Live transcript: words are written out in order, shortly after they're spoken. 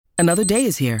Another day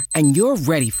is here, and you're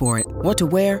ready for it. What to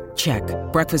wear? Check.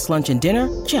 Breakfast, lunch, and dinner?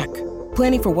 Check.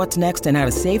 Planning for what's next and how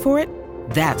to save for it?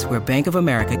 That's where Bank of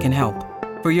America can help.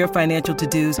 For your financial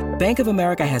to-dos, Bank of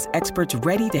America has experts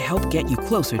ready to help get you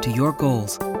closer to your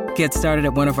goals. Get started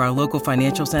at one of our local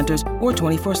financial centers or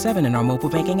 24/7 in our mobile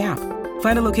banking app.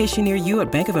 Find a location near you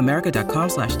at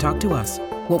bankofamerica.com/talktous.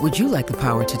 What would you like the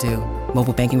power to do?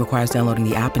 Mobile banking requires downloading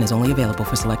the app and is only available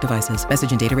for select devices.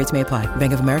 Message and data rates may apply.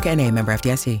 Bank of America N.A., member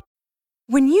FDIC.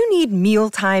 When you need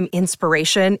mealtime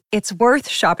inspiration, it's worth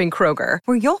shopping Kroger,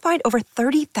 where you'll find over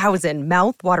 30,000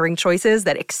 mouth-watering choices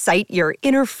that excite your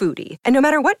inner foodie. And no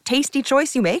matter what tasty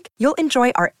choice you make, you'll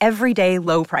enjoy our everyday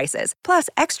low prices, plus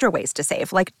extra ways to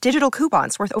save, like digital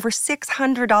coupons worth over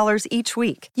 $600 each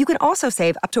week. You can also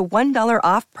save up to $1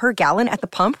 off per gallon at the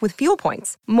pump with fuel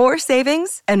points. More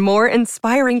savings and more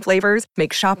inspiring flavors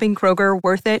make shopping Kroger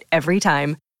worth it every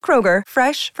time. Kroger,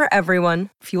 fresh for everyone.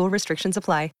 Fuel restrictions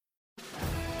apply.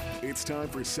 It's time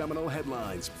for Seminole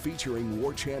Headlines featuring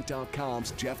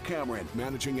WarChant.com's Jeff Cameron,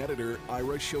 managing editor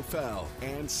Ira Schofel,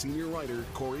 and senior writer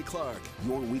Corey Clark.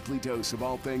 Your weekly dose of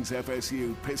all things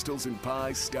FSU, Pistols, and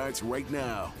Pies starts right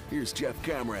now. Here's Jeff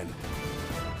Cameron.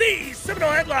 The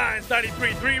Seminole Headlines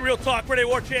 93.3 Real Talk Radio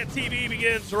War Chant TV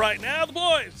begins right now. The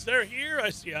boys, they're here. I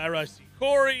see Ira, I see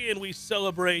Corey, and we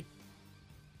celebrate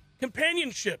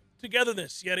companionship,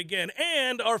 togetherness yet again,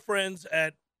 and our friends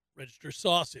at Register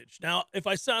Sausage. Now, if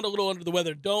I sound a little under the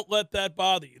weather, don't let that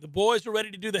bother you. The boys are ready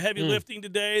to do the heavy lifting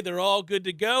today. They're all good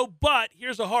to go. But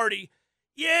here's a hearty,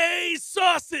 yay,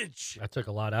 sausage! I took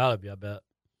a lot out of you, I bet.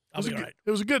 I'll be all right. It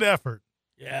was a good effort.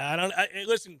 Yeah,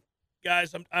 listen,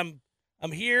 guys, I'm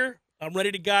here. I'm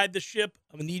ready to guide the ship.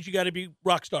 I'm gonna need you guys to be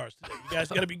rock stars today. You guys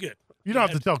got to be good. You don't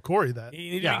have to tell Corey that.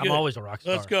 Yeah, I'm always a rock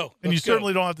star. Let's go. And you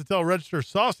certainly don't have to tell Register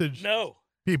Sausage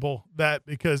people that,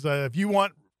 because if you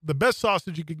want the best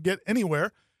sausage you can get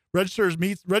anywhere,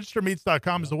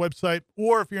 registermeats.com is the website.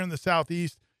 Or if you're in the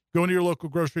Southeast, go into your local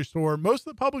grocery store. Most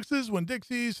of the Publixes,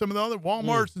 Winn-Dixie's, some of the other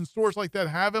Walmarts and stores like that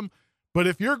have them. But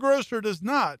if your grocer does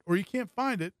not, or you can't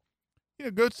find it,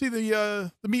 go see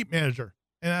the meat manager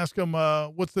and ask them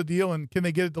what's the deal and can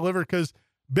they get it delivered? Because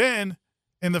Ben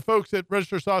and the folks at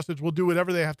Register Sausage will do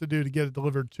whatever they have to do to get it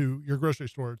delivered to your grocery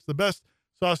store. It's the best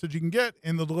sausage you can get,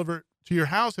 and they'll deliver it to your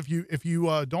house. If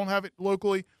you don't have it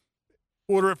locally,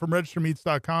 order it from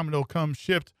registermeats.com, and it'll come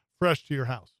shipped fresh to your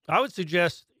house. I would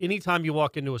suggest anytime you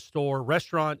walk into a store,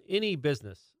 restaurant, any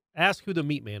business, ask who the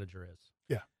meat manager is.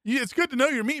 Yeah, it's good to know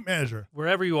your meat manager.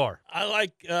 Wherever you are. I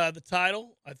like the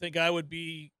title. I think I would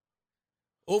be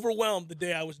overwhelmed the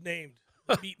day I was named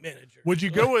the meat manager. Would you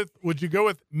go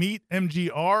with meat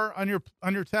MGR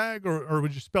on your tag, or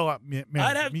would you spell out manager?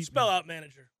 I'd have to spell out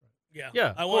manager.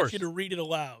 Yeah. I want you to read it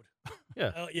aloud.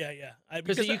 Yeah. Yeah.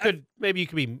 Because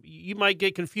you might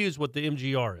get confused what the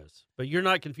MGR is, but you're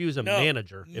not confused a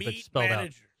manager if it's spelled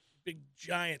manager, big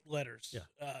giant letters. Yeah.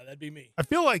 That'd be me. I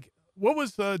feel like what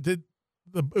was it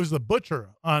was the butcher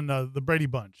on the Brady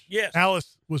Bunch. Yes.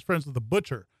 Alice was friends with the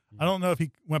butcher. I don't know if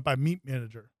he went by meat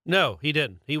manager. No, he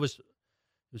didn't. It was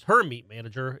her meat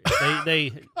manager.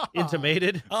 They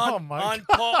intimated. On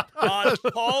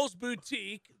Paul's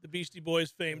Boutique, the Beastie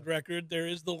Boys famed record, there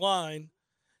is the line,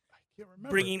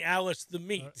 bringing Alice the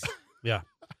meat. Yeah.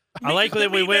 I like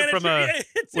that we went from a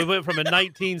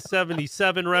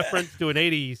 1977 reference to an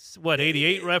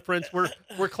 88 reference.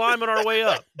 We're climbing our way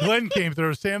up. Glenn came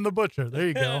through, Sam the Butcher. There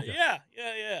you go. Yeah.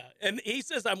 And he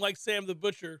says I'm like Sam the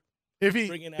Butcher. If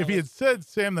he had said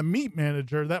Sam the meat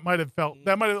manager, that might have a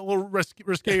little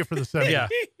risque for the 70s. Yeah.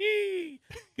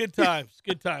 Good times.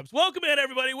 Welcome in,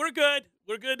 everybody. We're good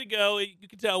to go. You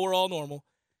can tell we're all normal.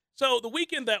 So the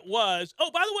weekend that was.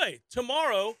 Oh, by the way,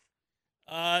 tomorrow,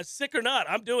 sick or not,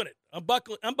 I'm doing it. I'm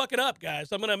bucking up,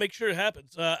 guys. I'm gonna make sure it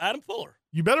happens. Adam Fuller.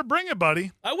 You better bring it,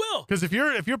 buddy. I will. Because if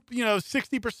you're 60%,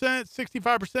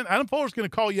 65%, Adam Fuller's going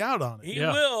to call you out on it. He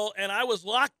will. And I was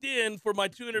locked in for my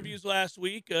 2 interviews last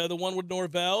week, the one with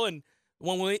Norvell and the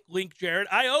one with Link Jarrett.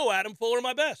 I owe Adam Fuller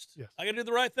my best. Yes. I got to do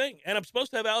the right thing. And I'm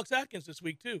supposed to have Alex Atkins this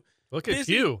week, too. Look at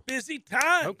you. Busy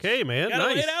time. Okay, man. Gotta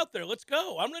nice. lay it out there. Let's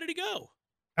go. I'm ready to go.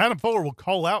 Adam Fuller will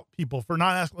call out people for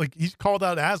not asking. Like, he's called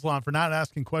out Aslan for not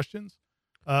asking questions.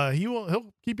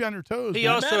 He'll keep you on your toes. He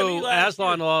also,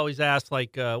 Aslan will always ask,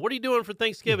 like, what are you doing for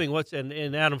Thanksgiving?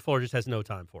 And Adam Fuller just has no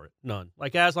time for it. None.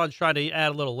 Like, Aslan's trying to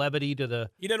add a little levity to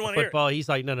the He didn't want to football. Hear it. He's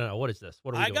like, no. What is this?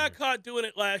 What are we doing? I got caught doing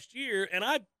it last year, and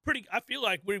I feel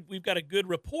like we've got a good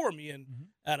rapport, me and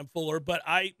Adam Fuller, but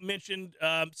I mentioned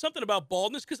something about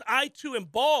baldness because I, too, am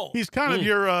bald. He's kind of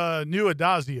your new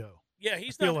Adazio. Yeah,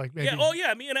 he's I feel not. Like maybe. Yeah, oh,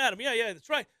 yeah, me and Adam. Yeah,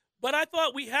 that's right. But I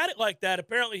thought we had it like that.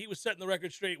 Apparently, he was setting the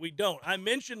record straight. We don't. I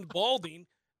mentioned balding,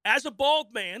 as a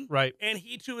bald man, Right. and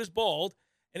he too is bald,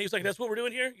 and he was like, "That's what we're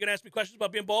doing here. You're gonna ask me questions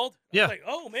about being bald?" Yeah. I was like,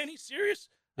 "Oh man, he's serious.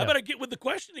 I Yeah. better get with the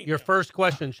questioning." Your now." first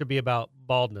question should be about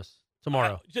baldness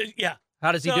tomorrow. Yeah.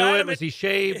 How does he So do it? Adam, Does he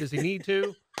shave? Does he need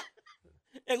to?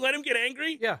 and let him get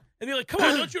angry. Yeah. And be like, "Come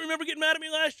on, don't you remember getting mad at me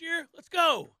last year? Let's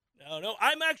go." No.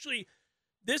 I'm actually.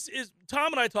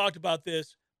 Tom and I talked about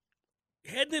this.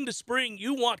 Heading into spring,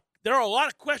 there are a lot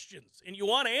of questions, and you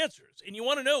want answers, and you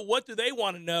want to know what do they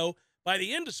want to know by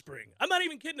the end of spring. I'm not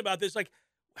even kidding about this. Like,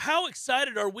 how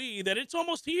excited are we that it's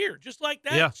almost here? Just like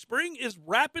that. Yeah. Spring is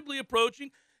rapidly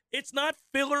approaching. It's not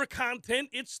filler content.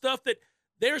 It's stuff that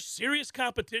there's serious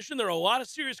competition. There are a lot of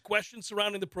serious questions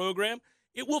surrounding the program.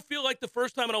 It will feel like the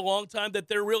first time in a long time that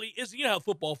there really is. You know how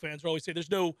football fans always say there's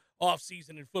no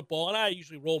offseason in football, and I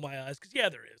usually roll my eyes because, yeah,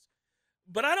 there is.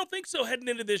 But I don't think so heading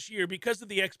into this year because of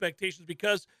the expectations,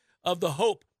 because of the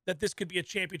hope that this could be a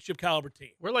championship caliber team.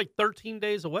 We're like 13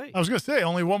 days away. I was going to say,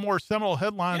 only one more Seminole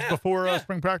headlines before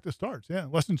spring practice starts. Yeah,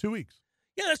 less than 2 weeks.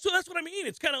 Yeah, so that's what I mean.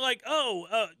 It's kind of like,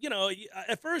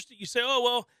 at first you say, oh,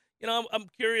 well, I'm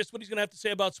curious what he's going to have to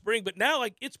say about spring. But now,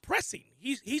 like, it's pressing.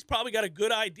 He's probably got a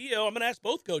good idea. I'm going to ask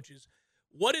both coaches,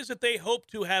 what is it they hope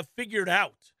to have figured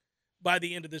out by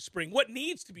the end of this spring? What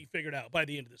needs to be figured out by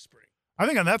the end of this spring? I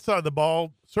think on that side of the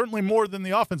ball, certainly more than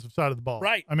the offensive side of the ball.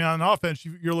 Right. I mean, on offense,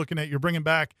 you're looking at, you're bringing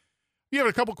back, you have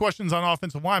a couple questions on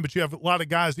offensive line, but you have a lot of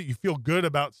guys that you feel good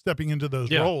about stepping into those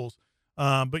roles.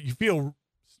 But you feel,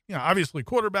 obviously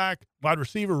quarterback, wide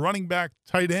receiver, running back,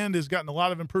 tight end has gotten a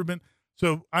lot of improvement.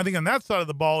 So I think on that side of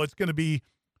the ball, it's going to be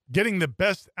getting the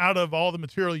best out of all the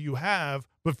material you have,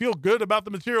 but feel good about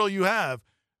the material you have.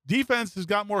 Defense has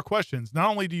got more questions. Not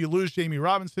only do you lose Jamie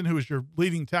Robinson, who was your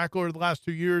leading tackler the last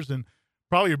 2 years and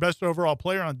probably your best overall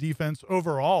player on defense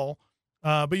overall,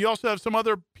 but you also have some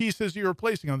other pieces you're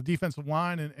replacing on the defensive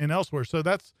line and elsewhere. So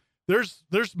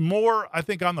there's more, I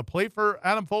think, on the plate for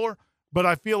Adam Fuller, but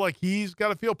I feel like he's got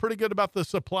to feel pretty good about the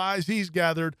supplies he's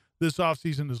gathered this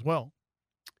offseason as well.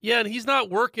 Yeah, and he's not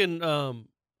working.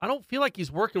 I don't feel like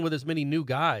he's working with as many new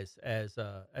guys as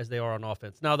they are on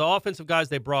offense. Now, the offensive guys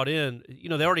they brought in,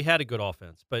 they already had a good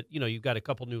offense, but you've got a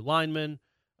couple new linemen,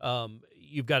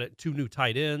 you've got 2 new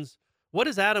tight ends. What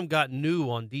has Adam got new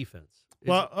on defense?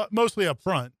 Mostly up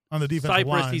front on the defensive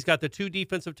line. Cypress, he's got the 2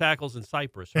 defensive tackles in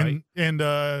Cypress, right?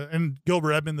 And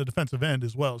Gilbert Edmond, the defensive end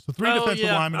as well. So 3 defensive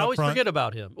linemen up front. I always forget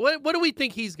about him. What do we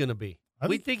think he's going to be?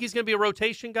 We think he's going to be a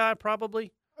rotation guy,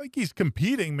 probably? I think he's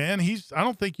competing, man. I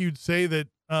don't think you'd say that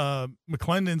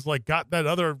McClendon's got that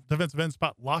other defensive end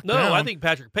spot locked down. No, I think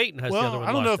Patrick Payton has the other one.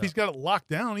 I don't know if down. he's got it locked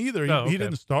down either. Oh, he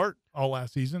didn't start all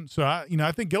last season. So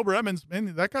I think Gilbert Edmonds,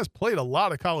 man, that guy's played a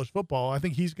lot of college football. I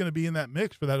think he's going to be in that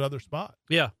mix for that other spot.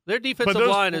 Yeah, their defensive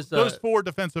line is those 4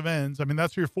 defensive ends. I mean,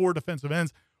 that's your 4 defensive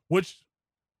ends. Which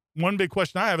one big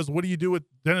question I have is, what do you do with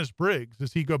Dennis Briggs?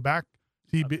 Does he go back?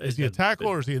 Is he a tackle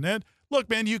or is he an end? Look,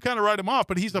 man, you kind of write him off,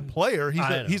 but he's a player.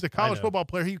 He's a college football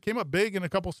player. He came up big in a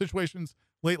couple situations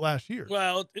late last year.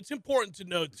 Well, it's important to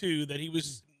note too that he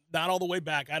was not all the way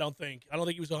back. I don't think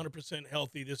he was 100%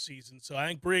 healthy this season. So I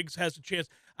think Briggs has a chance.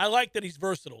 I like that he's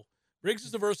versatile. Briggs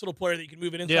is a versatile player that you can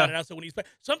move it inside and outside when he's back.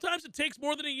 Sometimes it takes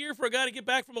more than a year for a guy to get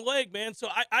back from a leg, man. So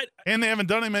and they haven't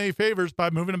done him any favors by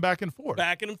moving him back and forth.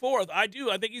 Back and forth. I do.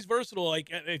 I think he's versatile. Like,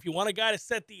 if you want a guy to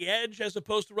set the edge as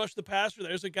opposed to rush the passer,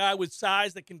 there's a guy with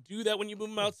size that can do that when you move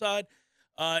him outside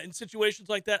in situations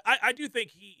like that. I do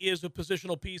think he is a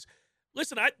positional piece.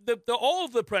 Listen, all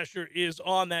of the pressure is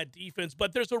on that defense,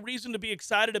 but there's a reason to be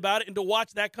excited about it and to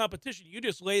watch that competition. You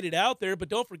just laid it out there, but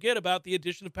don't forget about the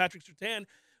addition of Patrick Surtain.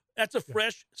 That's a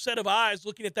fresh set of eyes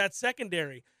looking at that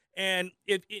secondary. And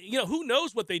who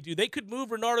knows what they do? They could move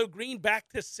Renardo Green back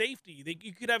to safety.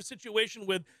 You could have a situation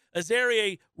with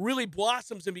Azaria really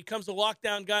blossoms and becomes a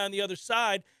lockdown guy on the other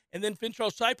side, and then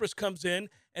Finchal Cypress comes in,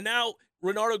 and now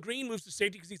Renardo Green moves to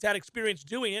safety because he's had experience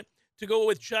doing it, to go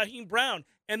with Shaheem Brown.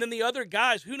 And then the other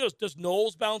guys, who knows? Does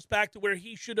Knowles bounce back to where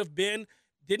he should have been?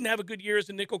 Didn't have a good year as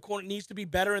a nickel corner. Needs to be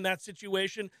better in that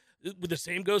situation. The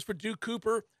same goes for Duke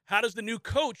Cooper. How does the new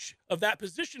coach of that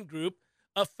position group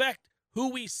affect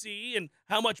who we see and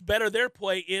how much better their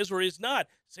play is or is not?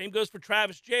 Same goes for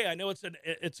Travis Jay. I know it's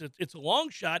a long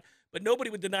shot, but nobody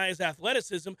would deny his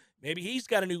athleticism. Maybe he's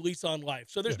got a new lease on life.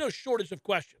 So there's no shortage of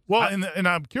questions. Well, and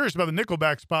I'm curious about the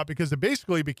nickelback spot because it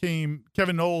basically became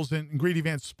Kevin Knowles and Greedy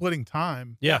Vance splitting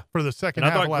time for the second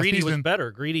half of last season. I thought Greedy was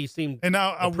better. Greedy seemed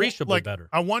appreciably better.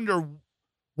 I wonder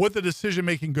what the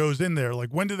decision-making goes in there. Like,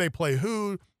 when do they play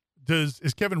who?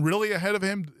 Is Kevin really ahead of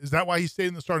him? Is that why he stayed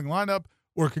in the starting lineup?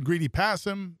 Or can Greedy pass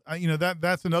him?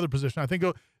 That's another position. I think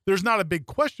there's not a big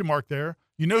question mark there.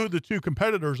 You know who the 2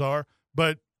 competitors are,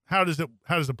 but how does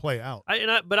it play out?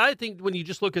 But I think when you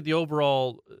just look at the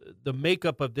overall, the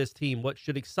makeup of this team, what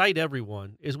should excite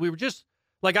everyone is we were just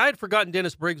like I had forgotten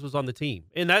Dennis Briggs was on the team,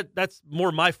 and that's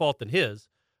more my fault than his.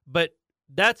 But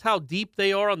that's how deep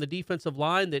they are on the defensive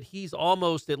line that he's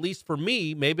almost, at least for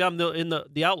me, maybe I'm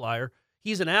the outlier.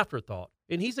 He's an afterthought,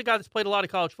 and he's a guy that's played a lot of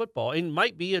college football and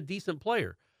might be a decent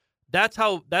player. That's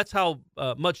how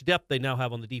much depth they now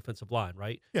have on the defensive line,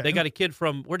 right? Yeah, they got a kid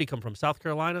from, where'd he come from, South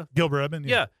Carolina? Gilbert Edmond.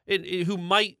 Yeah, who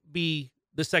might be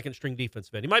the second-string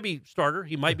defensive end. He might be starter.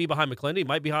 He might be behind McClendon. He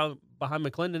might be behind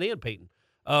McClendon and Peyton.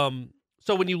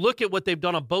 So when you look at what they've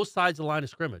done on both sides of the line of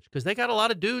scrimmage, because they got a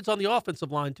lot of dudes on the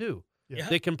offensive line too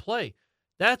that can play.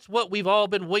 That's what we've all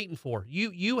been waiting for.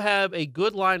 You have a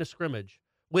good line of scrimmage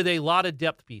with a lot of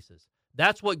depth pieces.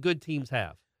 That's what good teams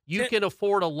have. You can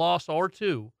afford a loss or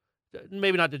two,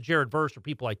 maybe not to Jared Verse or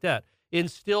people like that, and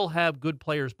still have good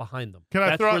players behind them.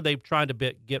 That's where they've tried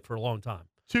to get for a long time.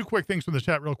 Two quick things from the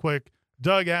chat real quick.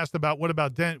 Doug asked about what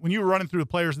about Dent? When you were running through the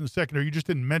players in the secondary, you just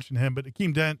didn't mention him, but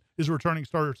Akeem Dent is a returning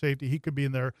starter safety. He could be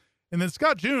in there. And then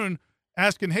Scott June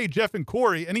asking, hey, Jeff and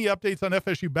Corey, any updates on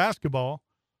FSU basketball?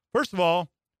 First of all,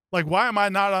 like, why am I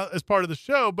not as part of the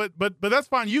show? But that's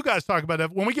fine. You guys talk about it.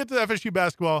 When we get to FSU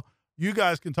basketball, you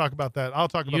guys can talk about that. I'll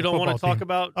talk about you don't want to talk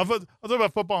about. I'll talk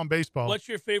about football and baseball. What's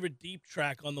your favorite deep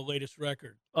track on the latest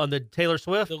record? On the Taylor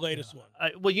Swift, the latest one.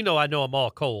 I know them all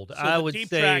cold. So I the would deep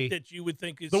say track that you would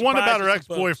think is the one about her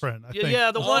ex-boyfriend. I think.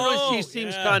 Yeah, the one where she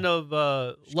seems kind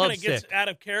of she lovesick. Gets out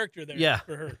of character there.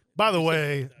 For her. By the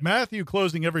way, Matthew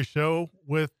closing every show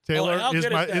with Taylor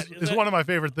is one of my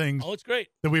favorite things. Oh, it's great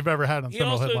that we've ever had on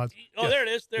Seminole Headlines. There it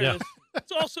is. There it is.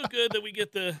 It's also good that we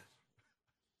get the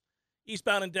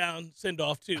Eastbound and Down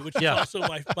send-off, too, which is also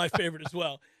my favorite as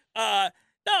well.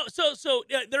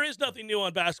 There is nothing new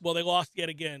on basketball. They lost yet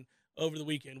again over the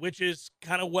weekend, which is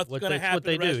kind of what's going to happen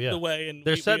the rest of the way. And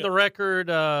they're setting the record,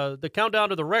 the countdown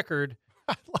to the record.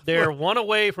 They're one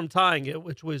away from tying it,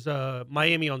 which was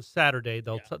Miami on Saturday.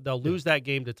 They'll lose that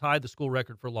game to tie the school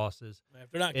record for losses.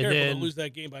 If they're not careful, they'll lose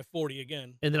that game by 40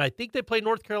 again. And then I think they play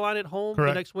North Carolina at home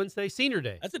the next Wednesday, Senior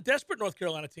Day. That's a desperate North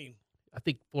Carolina team. I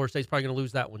think Florida State's probably going to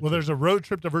lose that one. Well, there's a road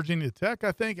trip to Virginia Tech,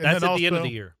 I think. And that's then at the end of the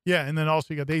year. Yeah, and then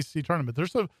also you got the ACC tournament.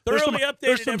 Thoroughly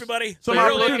updated, everybody.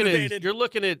 You're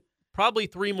looking at probably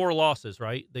 3 more losses,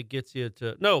 right? That gets you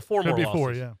to four more losses.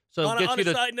 4, yeah. So on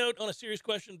a side note, on a serious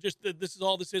question, just that this is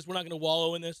all this is. We're not going to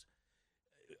wallow in this.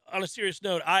 On a serious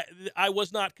note, I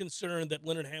was not concerned that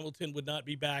Leonard Hamilton would not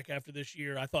be back after this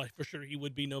year. I thought for sure he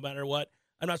would be no matter what.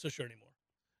 I'm not so sure anymore.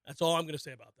 That's all I'm going to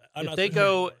say about that. If they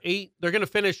go 8, they're going to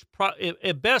finish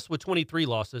at best with 23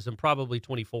 losses and probably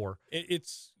 24.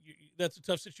 That's a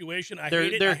tough situation.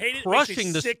 They're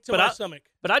crushing this, sick to my stomach.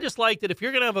 But I just like that if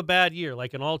you're going to have a bad year,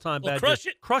 like an all-time bad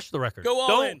year, crush the record. Go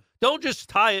all in. Don't just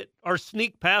tie it or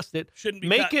sneak past it. Shouldn't be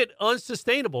Make it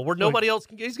unsustainable where nobody else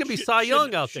can. He's going to be Cy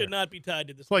Young out there. Should not be tied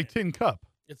to this. It's like Tin Cup.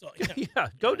 It's all,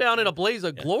 go down in a blaze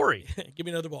of glory. Give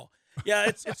me another ball. Yeah,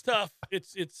 it's tough.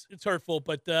 It's hurtful,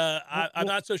 but I'm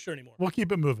not so sure anymore. We'll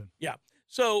keep it moving. Yeah.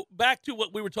 So back to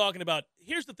what we were talking about.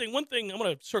 Here's the thing. One thing, I'm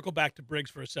going to circle back to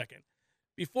Briggs for a second.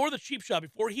 Before the cheap shot,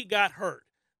 before he got hurt,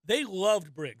 they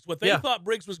loved Briggs. What they thought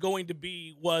Briggs was going to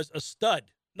be was a stud.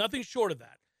 Nothing short of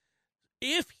that.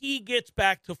 If he gets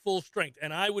back to full strength,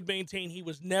 and I would maintain he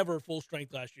was never full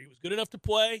strength last year. He was good enough to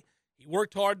play. He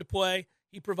worked hard to play.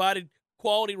 He provided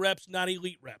quality reps, not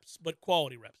elite reps, but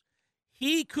quality reps.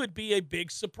 He could be a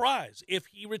big surprise if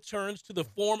he returns to the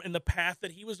form and the path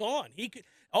that he was on. He could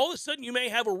all of a sudden you may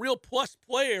have a real plus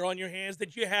player on your hands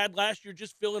that you had last year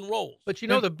just filling roles. But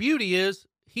the beauty is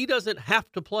he doesn't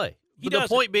have to play. The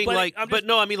point being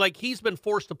he's been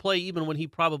forced to play even when he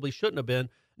probably shouldn't have been.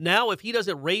 Now if he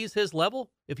doesn't raise his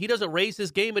level, if he doesn't raise his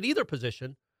game at either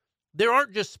position, there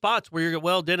aren't just spots where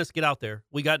you're Dennis, get out there.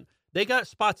 They got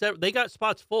spots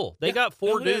full. They got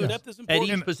 4 dudes at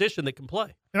each position that can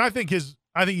play. And I think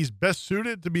he's best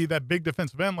suited to be that big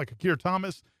defensive end like Akir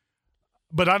Thomas.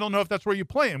 But I don't know if that's where you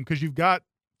play him because you've got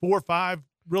 4 or 5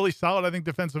 really solid, I think,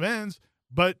 defensive ends.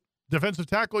 But defensive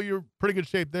tackle, you're pretty good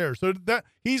shape there. So that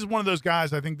he's one of those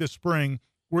guys. I think this spring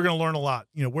we're going to learn a lot.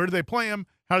 Where do they play him?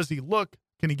 How does he look?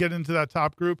 Can he get into that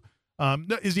top group?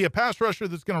 Is he a pass rusher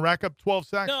that's going to rack up 12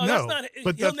 sacks? No, that's not.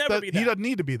 But he'll never be that. He doesn't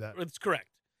need to be that. That's correct.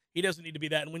 He doesn't need to be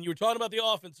that. And when you were talking about the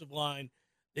offensive line,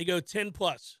 they go 10+.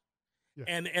 Yeah.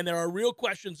 And there are real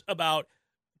questions about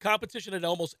competition at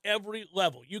almost every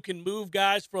level. You can move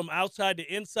guys from outside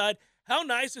to inside. How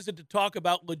nice is it to talk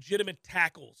about legitimate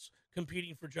tackles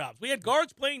competing for jobs? We had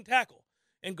guards playing tackle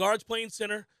and guards playing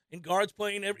center and guards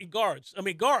playing guards.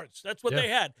 That's what they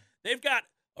had. They've got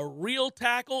a real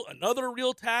tackle, another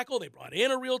real tackle. They brought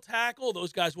in a real tackle.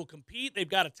 Those guys will compete. They've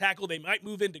got a tackle they might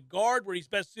move into guard where he's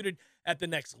best suited at the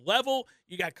next level.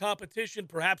 You got competition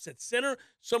perhaps at center.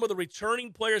 Some of the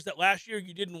returning players that last year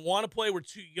you didn't want to play were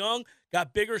too young,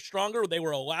 got bigger, stronger. They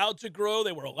were allowed to grow.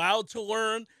 They were allowed to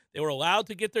learn. They were allowed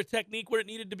to get their technique where it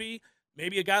needed to be.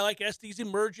 Maybe a guy like Estes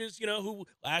emerges, who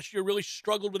last year really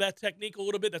struggled with that technique a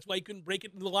little bit. That's why he couldn't break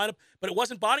it into the lineup. But it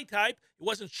wasn't body type. It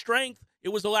wasn't strength. It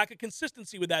was a lack of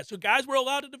consistency with that. So guys were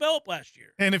allowed to develop last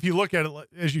year. And if you look at it,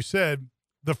 as you said,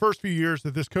 the first few years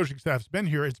that this coaching staff's been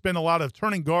here, it's been a lot of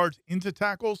turning guards into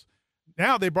tackles.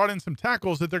 Now they brought in some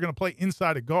tackles that they're going to play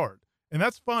inside a guard. And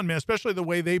that's fun, man, especially the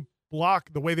way they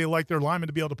block, the way they like their linemen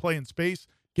to be able to play in space,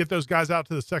 get those guys out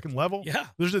to the second level. Yeah.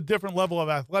 There's a different level of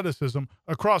athleticism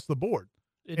across the board.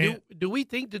 Do we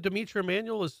think that Demetri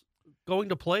Emanuel is going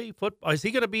to play football? Is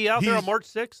he going to be out there on March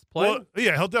 6th playing? Well,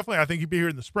 yeah, he'll definitely. I think he'll be here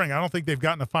in the spring. I don't think they've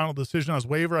gotten a final decision on his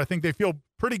waiver. I think they feel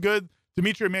pretty good.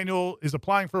 Demetri Emanuel is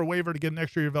applying for a waiver to get an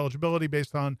extra year of eligibility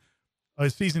based on a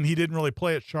season he didn't really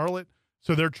play at Charlotte.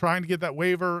 So they're trying to get that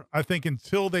waiver. I think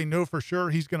until they know for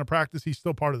sure he's going to practice, he's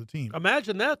still part of the team.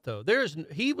 Imagine that, though.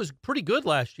 He was pretty good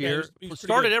last year. He was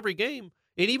started every game.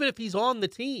 And even if he's on the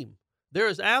team, there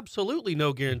is absolutely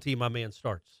no guarantee my man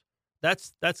starts.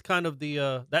 That's kind of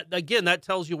the that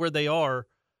tells you where they are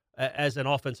as an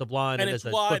offensive line and as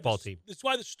a football team. That's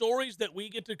why the stories that we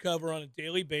get to cover on a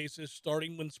daily basis,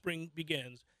 starting when spring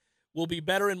begins, will be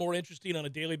better and more interesting on a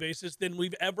daily basis than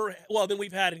we've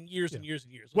had in years and years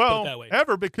and years. Let's put it that way.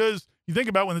 Ever, because you think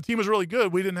about when the team was really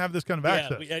good, we didn't have this kind of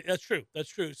access. That's true. That's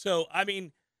true. So, I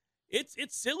mean, it's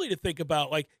silly to think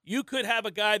about. Like, you could have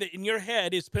a guy that in your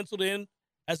head is penciled in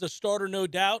as a starter, no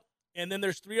doubt, and then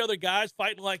there's three other guys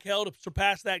fighting like hell to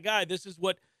surpass that guy. This is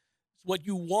what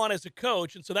you want as a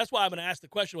coach. And so that's why I'm going to ask the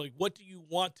question, like, what do you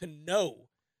want to know,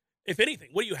 if anything?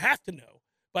 What do you have to know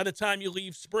by the time you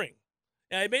leave spring?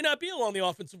 Now, it may not be along the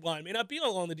offensive line. It may not be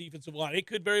along the defensive line. It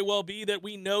could very well be that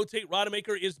we know Tate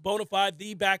Rodemaker is bona fide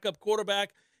the backup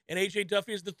quarterback and A.J.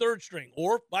 Duffy is the third string,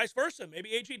 or vice versa.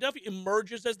 Maybe A.J. Duffy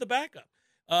emerges as the backup.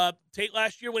 Tate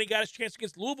last year, when he got his chance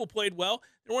against Louisville, played well.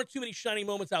 There weren't too many shining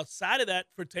moments outside of that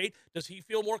for Tate. Does he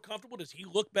feel more comfortable? Does he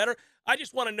look better? I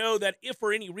just want to know that if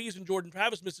for any reason Jordan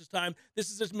Travis misses time, this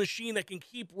is this machine that can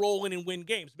keep rolling and win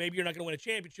games. Maybe you're not going to win a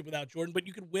championship without Jordan, but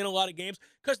you can win a lot of games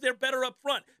because they're better up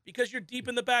front, because you're deep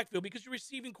in the backfield, because your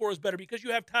receiving core is better, because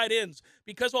you have tight ends,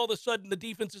 because all of a sudden the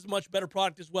defense is a much better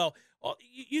product as well.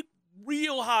 You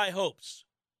real high hopes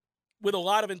with a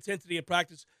lot of intensity in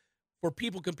practice for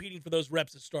people competing for those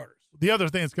reps as starters. The other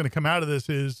thing that's going to come out of this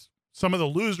is some of the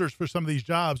losers for some of these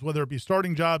jobs, whether it be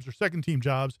starting jobs or second-team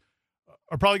jobs,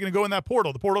 are probably going to go in that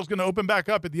portal. The portal's going to open back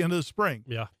up at the end of the spring.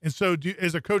 Yeah. And so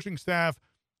as a coaching staff,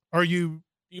 do you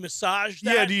massage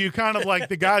that? Yeah, do you kind of like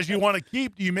the guys you want to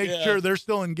keep? Do you make sure they're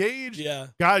still engaged? Yeah.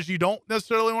 Guys you don't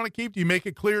necessarily want to keep, do you make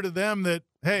it clear to them that,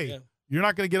 hey, you're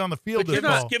not going to get on the field this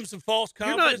fall? Give them some false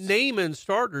confidence. You're not naming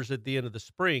starters at the end of the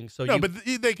spring, so but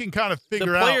they can kind of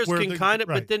figure out. The players where can kind of,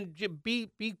 but then be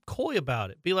coy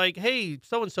about it. Be like, hey,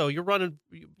 so and so, you're running.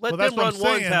 Let them run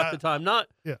ones half the time. Not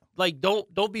like don't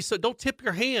tip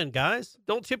your hand, guys.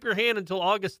 Don't tip your hand until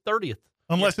August 30th,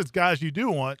 unless it's guys you do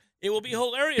want. It will be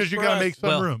hilarious because you got to make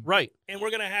some room, right? And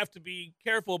we're going to have to be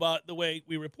careful about the way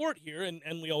we report here,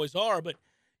 and we always are, but.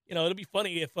 It'll be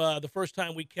funny if the first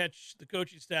time we catch the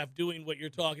coaching staff doing what you're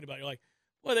talking about, you're like,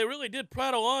 boy, they really did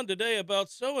prattle on today about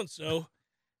so-and-so.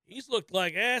 He's looked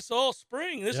like ass all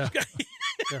spring. This is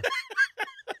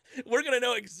We're going to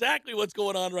know exactly what's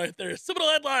going on right there.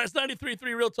 Seminole Headlines, 93.3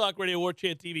 Real Talk Radio, War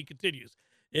Chant TV continues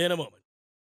in a moment.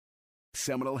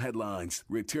 Seminole Headlines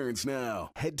returns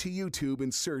now. Head to YouTube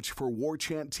and search for War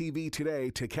Chant TV today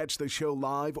to catch the show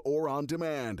live or on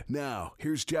demand. Now,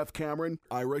 here's Jeff Cameron,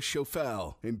 Ira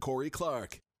Schofel, and Corey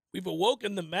Clark. We've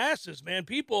awoken the masses, man.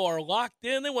 People are locked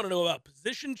in. They want to know about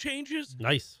position changes.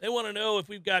 Nice. They want to know if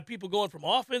we've got people going from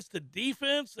offense to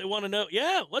defense. They want to know,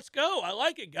 let's go. I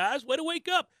like it, guys. Way to wake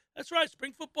up. That's right.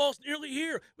 Spring football's nearly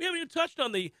here. We haven't even touched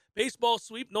on the baseball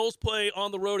sweep. Knowles play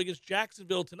on the road against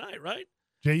Jacksonville tonight, right?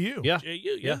 JU. Yeah.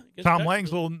 JU, yeah. Tom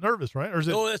Lang's a little nervous, right? Or is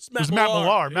it? Oh, it's Matt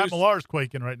Millar. Matt Millar's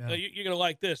quaking right now. You're going to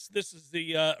like this. This is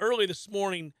the early this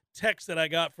morning text that I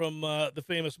got from the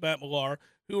famous Matt Millar,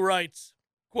 who writes,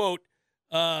 quote,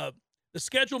 the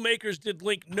schedule makers did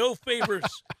Link no favors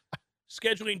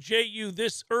scheduling JU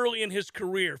this early in his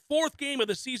career. Fourth game of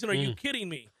the season. Are you kidding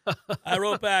me? I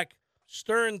wrote back,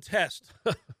 stern test.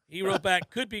 He wrote back,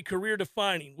 could be career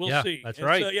defining. We'll see. That's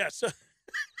right. So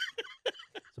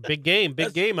it's a big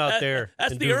game out there.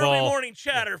 That's the Duval. early morning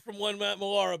chatter from one Matt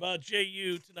Millar about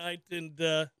JU tonight. And,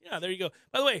 there you go.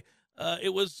 By the way,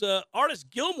 it was Artis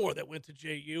Gilmore that went to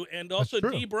JU, and also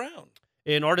That's true. D. Brown.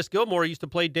 And Artis Gilmore used to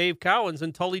play Dave Cowens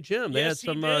and Tully Gym. They had Yes, he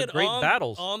some did great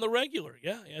battles. on the regular.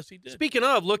 Yeah, yes, he did. Speaking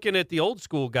of looking at the old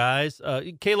school guys,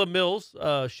 Caleb Mills,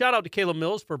 shout out to Caleb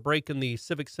Mills for breaking the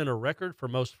Civic Center record for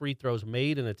most free throws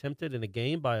made and attempted in a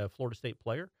game by a Florida State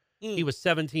player. He was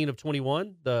 17 of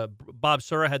 21. Bob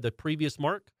Sura had the previous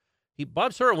mark.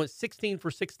 Bob Sura went 16 for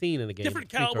 16 in a game. Different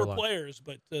caliber players,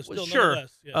 but still sure.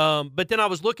 nonetheless. Yeah. But then I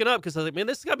was looking up because I was like, man,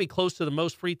 this has got to be close to the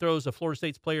most free throws a Florida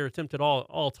State's player attempted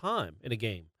all time in a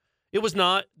game. It was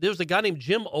not. There was a guy named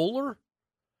Jim Oler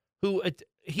who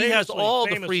he has all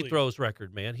the free throws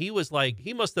record, man. He was like,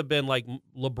 he must have been like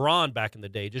LeBron back in the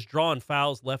day, just drawing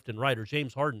fouls left and right, or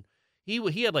James Harden. He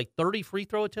had like 30 free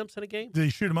throw attempts in a game. Did he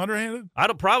shoot him underhanded?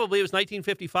 Probably it was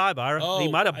 1955, Ira.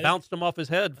 He might have bounced him off his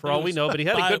head for all we know, but he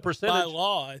had a good percentage. By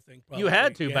law, I think. Probably. You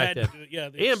had to back then.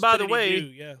 And by the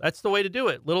way, that's the way to do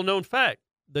it. Little known fact,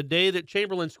 the day that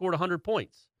Chamberlain scored 100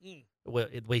 points, well,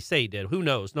 they say he did. Who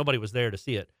knows? Nobody was there to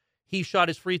see it. He shot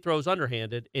his free throws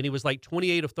underhanded, and he was like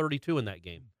 28 of 32 in that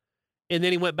game. And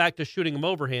then he went back to shooting them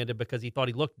overhanded because he thought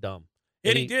he looked dumb.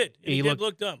 And he did. He did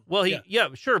look dumb. Well, yeah,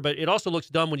 sure, but it also looks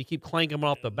dumb when you keep clanking them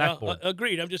off the backboard.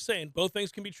 Agreed. I'm just saying, both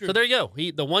things can be true. So there you go.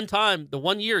 The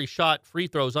one year he shot free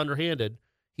throws underhanded,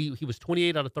 he was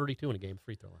 28 out of 32 in a game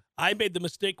free throw line. I made the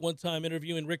mistake one time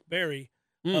interviewing Rick Barry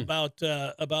about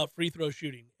free throw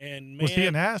shooting. And man, was he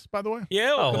an ass, by the way?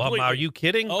 Yeah. Are you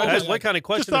kidding? Oh, what kind of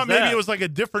question just thought is that? maybe it was like a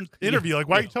different interview. Like,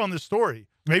 why are you telling this story?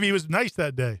 Maybe he was nice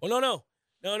that day. Well, no.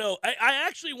 I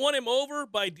actually won him over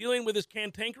by dealing with his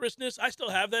cantankerousness. I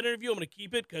still have that interview. I'm going to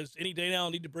keep it because any day now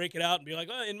I'll need to break it out and be like,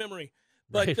 in memory.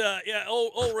 But, Rick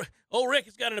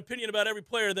has got an opinion about every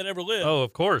player that ever lived. Oh,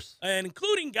 of course. And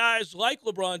including guys like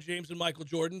LeBron James and Michael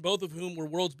Jordan, both of whom were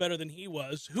worlds better than he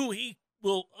was, who he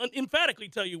will emphatically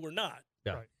tell you were not.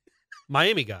 Yeah. Right.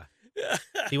 Miami guy.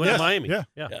 He went to Miami.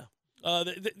 Yeah.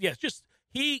 Yes, just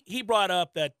he brought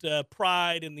up that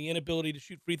pride and the inability to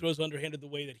shoot free throws underhanded the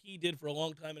way that he did for a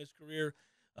long time in his career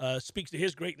speaks to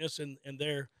his greatness and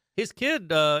their. His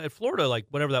kid at Florida, like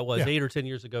whatever that was, 8 or 10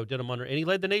 years ago, did him under, and he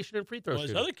led the nation in free throw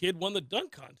shooting. His other kid won the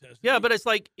dunk contest. Yeah, but it's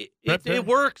like it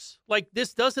works. Like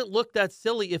this doesn't look that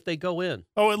silly if they go in.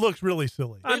 Oh, it looks really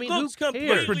silly. I mean, it looks who cares?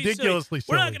 completely It's ridiculously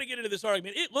silly. We're not silly. going to get into this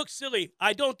argument. It looks silly.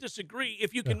 I don't disagree.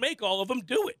 If you can make all of them,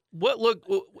 do it.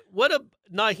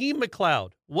 Naheem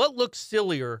McLeod. What looks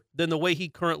sillier than the way he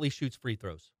currently shoots free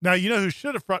throws? Now, you know who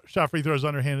should have shot free throws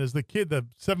underhanded is the kid, the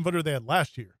 7-footer they had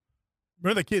last year.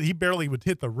 Remember the kid? He barely would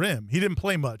hit the rim. He didn't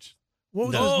play much. What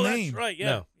was his name? That's right. Yeah.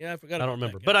 No. Yeah, I forgot. I don't about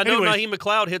remember. that But I know Anyways. Naheem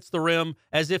McLeod hits the rim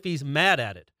as if he's mad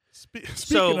at it.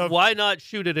 Speaking Why not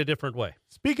shoot it a different way?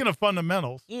 Speaking of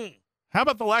fundamentals, Mm. how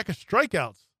about the lack of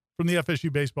strikeouts from the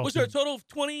FSU baseball Was team? there a total of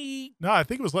 20? No, I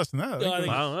think it was less than that. No, I it was-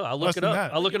 think- I don't know. I'll Less look it than up.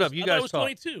 that. I'll look it up. You I thought it guys was talk.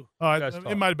 22. Oh, You guys talk.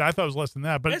 it might have been. I thought it was less than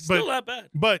that. But It's still not bad.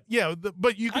 But yeah,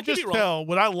 but you I could could just be wrong. tell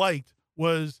what I liked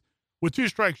was with 2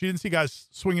 strikes, you didn't see guys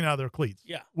swinging out of their cleats.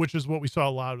 Yeah. Which is what we saw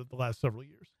a lot of the last several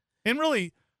years. And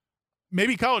really,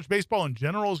 maybe college baseball in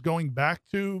general is going back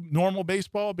to normal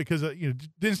baseball because it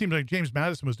didn't seem like James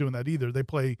Madison was doing that either. They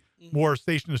play more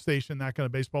station to station, that kind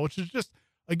of baseball, which is just,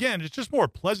 again, it's just more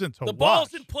pleasant to The watch.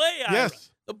 ball's in play, Ira.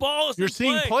 Yes. The ball is You're in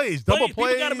seeing play. plays, double People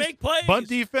got to plays, make plays. bunt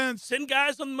defense. Send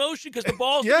guys on motion because the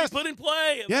ball's Yes. to be put in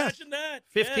play. Yes. Imagine that.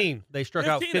 15. They struck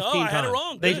out 15. 15 Oh, I had it times.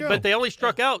 wrong. There you go. But they only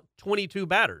struck out 22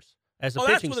 batters as a Oh,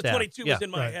 that's pitching what the staff. 22 yeah. was in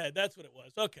my Right. head. That's what it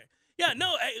was. Okay. Yeah,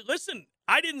 no, hey, listen,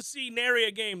 I didn't see nary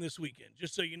a game this weekend.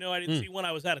 Just so you know, I didn't see one.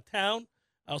 I was out of town.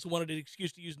 I also wanted an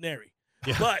excuse to use nary.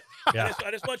 Yeah. But Yeah.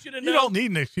 I just want you to know. You don't need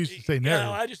an excuse to say no.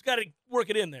 No, I just got to work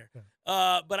it in there.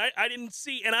 But I didn't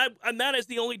see, and that is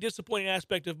the only disappointing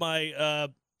aspect of my,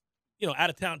 out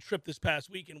of town trip this past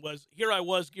weekend was here I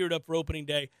was geared up for opening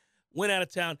day, went out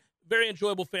of town, very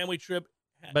enjoyable family trip.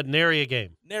 But nary a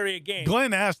game. Nary a game.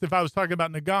 Glenn asked if I was talking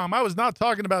about Nagam. I was not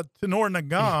talking about Tenor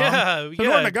Nagam. Yeah,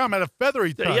 Tenor yeah. Nagam had a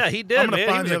feathery touch. Yeah, he did, I'm gonna man.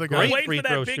 He find was the a other great guy. Wait free for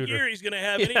throw that big shooter. year he's going to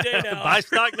have any day now. Buy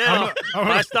stock now. I'm gonna-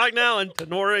 Buy stock now and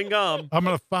Tenor and Gum. I'm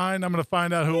gonna find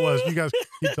out who it was. You guys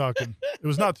keep talking. It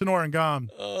was not Tenor and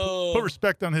Gam. Oh, Put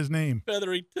respect on his name.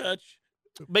 feathery touch.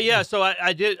 But yeah, so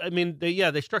I did. I mean,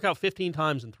 they struck out 15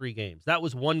 times in 3 games. That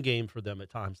was one game for them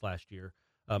at times last year.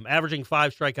 Averaging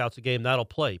 5 strikeouts a game, that'll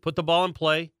play. Put the ball in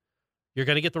play. You're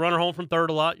going to get the runner home from third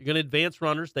a lot. You're going to advance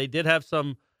runners. They did have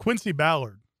some. Quincy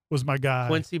Ballard was my guy.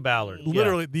 Quincy Ballard. Yeah.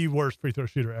 Literally the worst free throw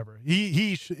shooter ever.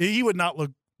 He would not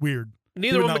look weird. Neither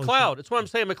He would would not look McLeod. That's what I'm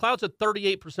saying. McLeod's a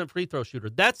 38% free throw shooter.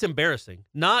 That's embarrassing.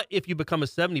 Not if you become a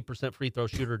 70% free throw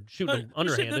shooter shooting them You see,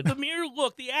 underhanded. the mere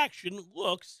look, the action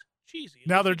looks cheesy.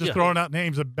 Now they're just throwing out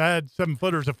names of bad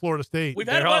 7-footers at Florida State. We've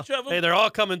had a bunch of them. Hey, they're all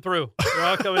coming through. They're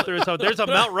all coming through. So there's a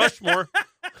Mount Rushmore.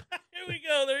 Here we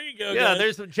go. There you go. Yeah,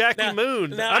 guys. there's Jackie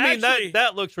Moon. now I mean, actually,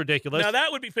 that looks ridiculous. Now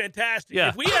that would be fantastic. Yeah.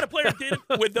 If we had a player did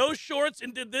it with those shorts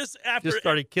and did this after just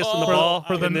started kissing the ball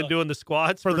I and then would- doing the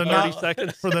squats for the 30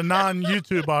 seconds. For the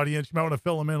non-YouTube audience, you might want to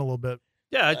fill them in a little bit.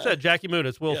 Yeah, I said Jackie Moon.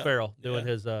 It's Will yeah, Ferrell doing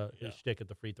yeah, his shtick at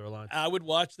the free throw line. I would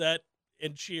watch that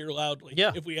and cheer loudly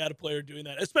if we had a player doing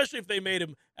that, especially if they made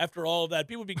him after all of that.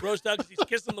 People would be grossed out because he's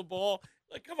kissing the ball.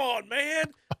 Like, come on, man.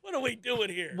 What are we doing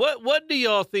here? What do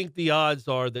y'all think the odds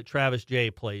are that Travis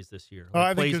Jay plays this year? I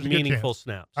think plays there's a good meaningful chance.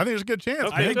 snaps. I think there's a good chance.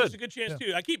 Okay, I think good. there's a good chance,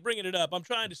 too. I keep bringing it up. I'm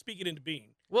trying to speak it into being.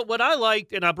 Well, what I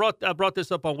liked, and I brought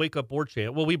this up on Wake Up Board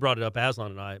Chant. Well, we brought it up,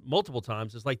 Aslan and I, multiple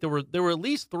times. It's like there were at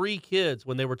least 3 kids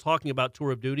when they were talking about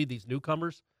Tour of Duty, these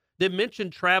newcomers, that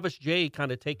mentioned Travis Jay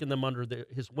kind of taking them under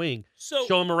his wing,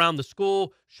 showing them around the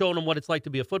school, showing them what it's like to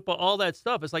be a football, all that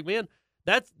stuff. It's like, man,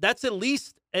 that's at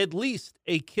least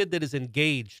a kid that is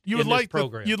engaged in this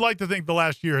program. You'd like to think the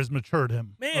last year has matured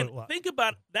him. Man, a lot. think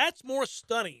about it. That's more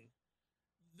stunning.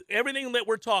 Everything that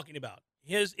we're talking about,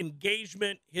 his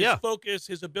engagement, his focus,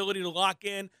 his ability to lock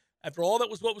in after all that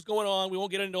was what was going on. We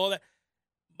won't get into all that.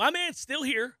 My man's still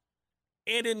here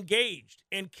and engaged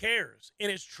and cares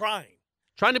and is trying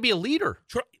to be a leader.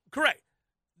 Correct.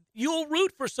 You'll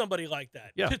root for somebody like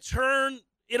that to turn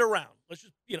it around. Let's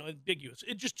just, ambiguous.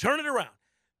 Just turn it around.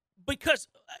 Because,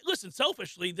 listen,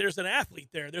 selfishly, there's an athlete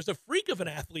there. There's a freak of an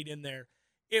athlete in there.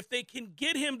 If they can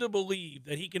get him to believe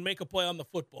that he can make a play on the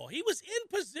football. He was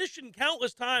in position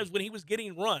countless times when he was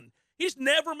getting run. He's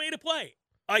never made a play,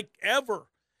 like ever.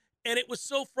 And it was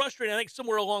so frustrating. I think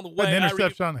somewhere along the way. An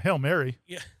interception on Hail Mary.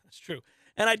 Yeah, that's true.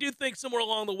 And I do think somewhere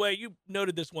along the way, you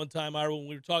noted this one time, Ira, when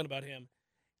we were talking about him.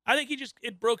 I think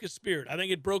it broke his spirit. I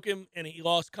think it broke him and he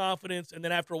lost confidence. And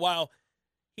then after a while,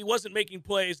 he wasn't making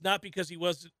plays, not because he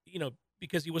was,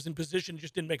 because he was in position,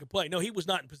 just didn't make a play. No, he was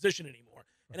not in position anymore.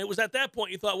 And it was at that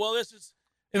point you thought, well, this is.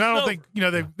 And I don't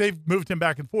think, they've moved him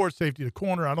back and forth, safety to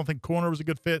corner. I don't think corner was a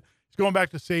good fit. He's going back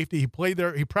to safety. He played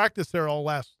there. He practiced there all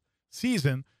last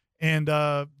season. And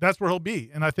that's where he'll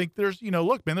be. And I think there's,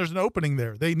 look, man, there's an opening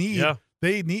there. They need,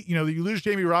 you lose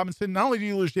Jamie Robinson. Not only do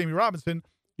you lose Jamie Robinson,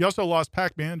 you also lost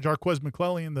Pac-Man, Jarquez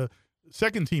McClellan, the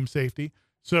second team safety.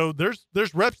 So there's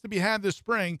reps to be had this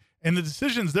spring, and the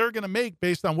decisions they're going to make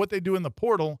based on what they do in the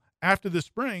portal after this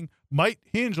spring might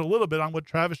hinge a little bit on what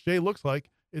Travis Jay looks like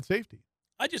at safety.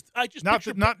 I just not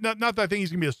that I think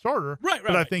he's going to be a starter, right,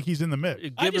 but I think he's in the mix.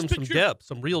 Give him some depth,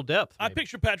 some real depth. I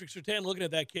picture Patrick Surtain looking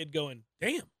at that kid going,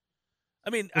 damn. I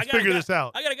mean, let's figure this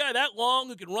out. I got a guy that long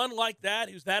who can run like that,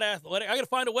 who's that athletic. I got to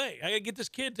find a way. I got to get this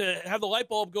kid to have the light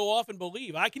bulb go off and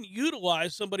believe I can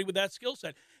utilize somebody with that skill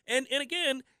set. And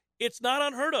again, it's not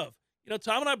unheard of.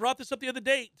 Tom and I brought this up the other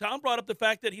day. Tom brought up the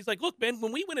fact that he's like, look, man,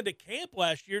 when we went into camp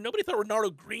last year, nobody thought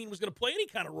Renardo Green was going to play any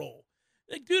kind of role.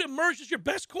 Like, dude emerged as your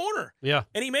best corner. Yeah.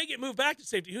 And he may get moved back to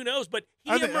safety. Who knows? But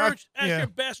he emerged as your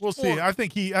best corner. We'll see. I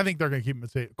think they're going to keep him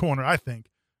at corner, I think.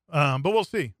 But we'll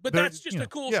see. But that's just a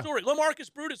cool story.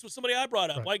 LaMarcus Brutus was somebody I brought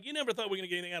up. Right. Like, you never thought we were going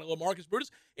to get anything out of LaMarcus Brutus.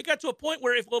 It got to a point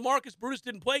where if LaMarcus Brutus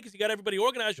didn't play because he got everybody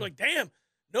organized, you're like, damn,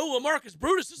 no LaMarcus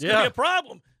Brutus, this is going to be a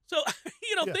problem. So,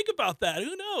 think about that.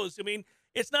 Who knows? I mean,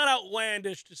 it's not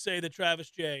outlandish to say that Travis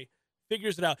Jay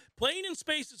figures it out. Playing in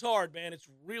space is hard, man. It's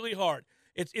really hard.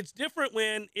 It's different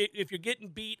when if you're getting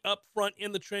beat up front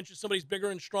in the trenches, somebody's bigger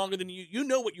and stronger than you. You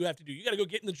know what you have to do. You got to go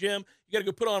get in the gym. You got to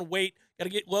go put on weight. Got to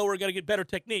get lower. Got to get better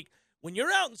technique. When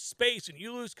you're out in space and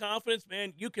you lose confidence,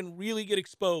 man, you can really get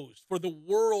exposed for the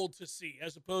world to see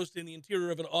as opposed to in the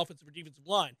interior of an offensive or defensive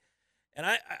line. And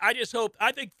I just hope,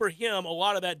 I think for him, a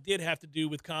lot of that did have to do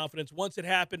with confidence. Once it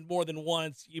happened more than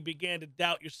once, you began to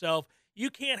doubt yourself. You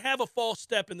can't have a false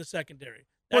step in the secondary.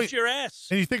 That's your ass.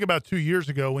 And you think about 2 years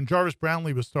ago when Jarvis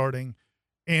Brownlee was starting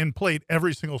and played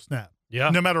every single snap. Yeah.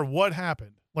 No matter what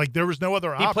happened. Like, there was no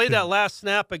other option. He played that last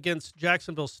snap against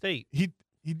Jacksonville State. He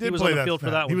did was play on the that field snap.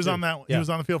 for that one. He was too. on that one. Yeah. He was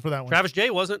on the field for that one. Travis Jay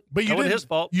wasn't. But that wasn't his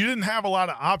fault. You didn't have a lot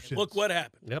of options. Look what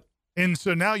happened. Yep. And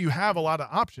so now you have a lot of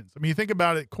options. I mean, you think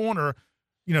about it, corner,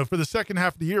 for the second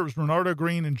half of the year, it was Renardo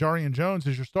Green and Jarian Jones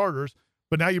as your starters.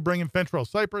 But now you bring in Fentrell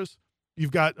Cypress.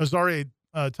 You've got Azaria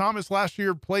Thomas last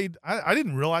year played. I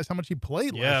didn't realize how much he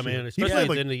played last year. Yeah, man. Especially at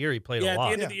the end of the year, he played a lot. Yeah, at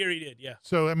the end of the year, he did, yeah.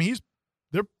 So, I mean,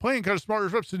 they're playing kind of smarter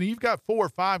reps. And you've got 4 or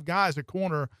 5 guys at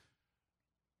corner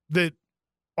that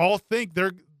all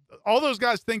those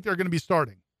guys think they're going to be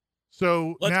starting.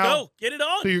 So let's go. Get it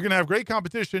on. So you're going to have great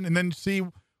competition and then see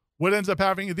what ends up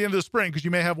happening at the end of the spring, because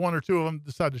you may have one or two of them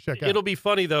decide to check out. It'll be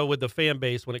funny, though, with the fan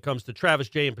base when it comes to Travis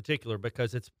Jay in particular,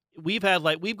 because we've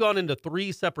gone into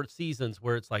 3 separate seasons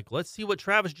where it's like, let's see what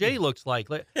Travis Jay looks like.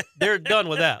 They're done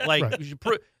with that. Like,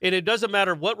 Right. And it doesn't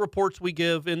matter what reports we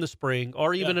give in the spring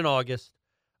or even in August.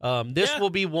 This will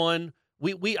be one.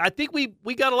 I think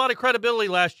we got a lot of credibility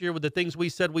last year with the things we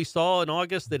said we saw in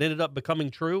August that ended up becoming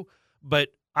true. But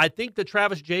I think the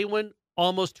Travis Jay one,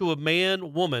 almost to a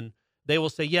man, woman, they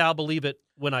will say, yeah, I'll believe it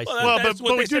when I see it. That's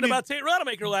what they said about Tate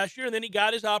Rodemaker last year, and then he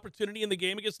got his opportunity in the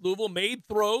game against Louisville, made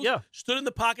throws, stood in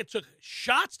the pocket, took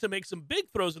shots to make some big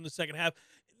throws in the second half.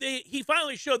 He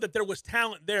finally showed that there was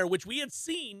talent there, which we had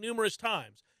seen numerous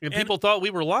times. And people thought we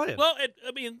were lying. Well,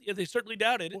 they certainly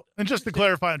doubted it. And just to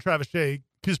clarify on Travis Jay,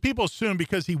 because people assume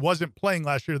because he wasn't playing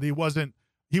last year that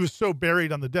he was so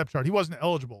buried on the depth chart. He wasn't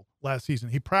eligible last season.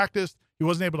 He practiced. He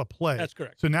wasn't able to play. That's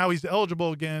correct. So now he's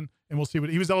eligible again, and we'll see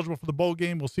he was eligible for the bowl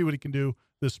game. We'll see what he can do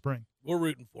this spring. We're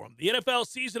rooting for him. The NFL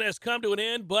season has come to an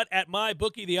end, but at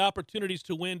MyBookie, the opportunities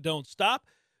to win don't stop.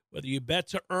 Whether you bet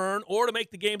to earn or to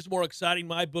make the games more exciting,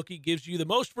 MyBookie gives you the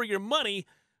most for your money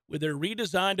with their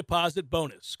redesigned deposit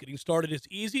bonus. Getting started is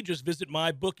easy. Just visit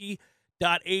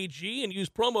mybookie.ag and use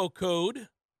promo code.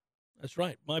 That's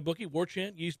right, MyBookie,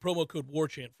 WarChant. Use promo code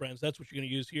WarChant, friends. That's what you're going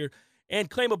to use here. And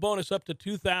claim a bonus up to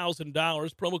 $2,000.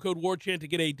 Promo code WarChant to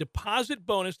get a deposit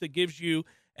bonus that gives you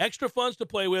extra funds to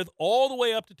play with all the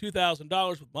way up to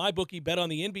 $2,000 with MyBookie. Bet on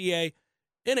the NBA,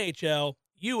 NHL,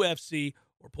 UFC,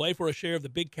 or play for a share of the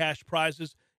big cash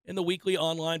prizes in the weekly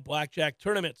online blackjack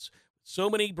tournaments. With so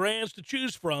many brands to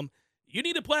choose from, you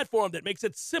need a platform that makes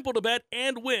it simple to bet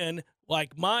and win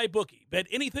like MyBookie. Bet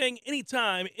anything,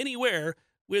 anytime, anywhere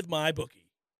with MyBookie.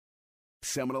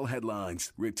 Seminole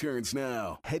Headlines returns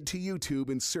now. Head to YouTube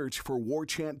and search for War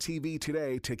Chant TV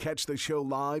today to catch the show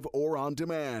live or on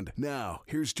demand. Now,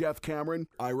 here's Jeff Cameron,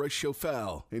 Ira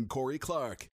Schofel, and Corey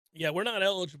Clark. Yeah, we're not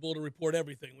eligible to report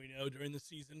everything we know during the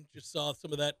season. Just saw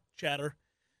some of that chatter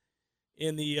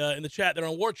in the chat there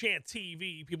on War Chant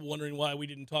TV. People wondering why we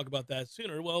didn't talk about that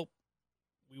sooner. Well,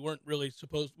 we weren't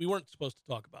supposed to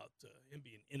talk about him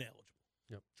being ineligible.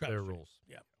 Yep, their rules.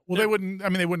 Yeah. Well, they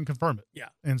wouldn't confirm it. Yeah.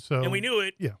 And we knew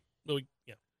it. Yeah.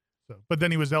 Yeah. So, but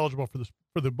then he was eligible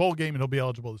for the bowl game, and he'll be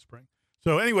eligible this spring.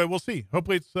 So anyway, we'll see.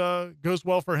 Hopefully it goes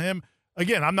well for him.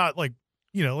 Again, I'm not like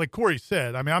Corey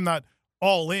said. I mean, I'm not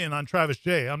all in on Travis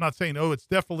Jay. I'm not saying, it's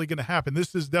definitely going to happen.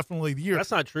 This is definitely the year.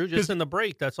 That's not true. Just in the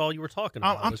break, that's all you were talking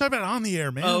about. I'm talking about on the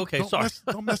air, man. Oh, okay. Sorry.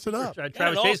 Don't mess it up.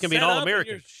 Travis Jay's going to be an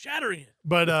All-American. You're shattering it.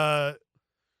 But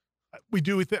we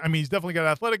do. He's definitely got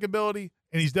athletic ability,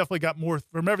 and he's definitely got more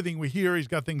from everything we hear. He's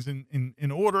got things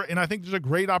in order, and I think there's a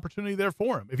great opportunity there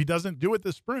for him. If he doesn't do it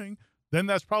this spring, then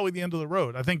that's probably the end of the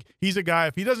road. I think he's a guy.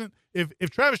 If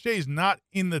Travis Jay is not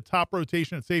in the top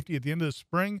rotation at safety at the end of the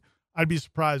spring, I'd be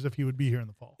surprised if he would be here in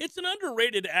the fall. It's an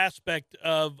underrated aspect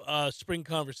of spring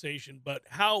conversation, but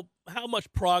how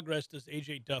much progress does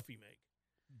A.J. Duffy make?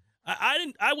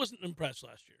 I wasn't impressed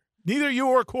last year. Neither you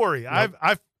or Corey.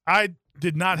 Nope. I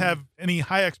did not have any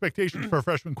high expectations for a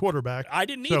freshman quarterback. I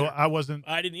didn't either. So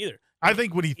I didn't either. I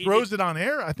think when he throws it on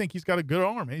air, I think he's got a good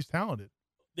arm. He's talented.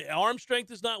 The arm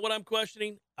strength is not what I'm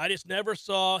questioning. I just never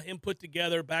saw him put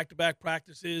together back-to-back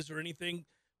practices or anything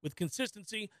with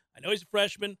consistency. I know he's a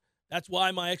freshman. That's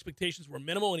why my expectations were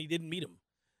minimal, and he didn't meet them.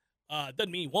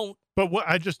 Doesn't mean he won't. But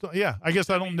I guess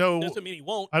I don't know. Doesn't mean he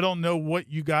won't. I don't know what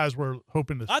you guys were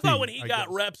hoping to see. I thought when he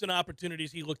got reps and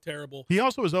opportunities, he looked terrible. He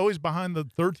also was always behind the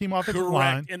third-team offensive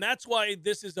line. And that's why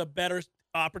this is a better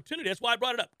opportunity. That's why I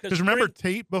brought it up. Because remember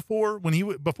Tate before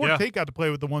Tate got to play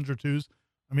with the ones or twos,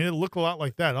 I mean, it looked a lot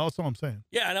like that. That's all I'm saying.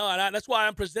 Yeah, I know. And that's why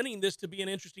I'm presenting this to be an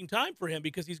interesting time for him,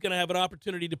 because he's going to have an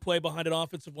opportunity to play behind an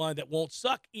offensive line that won't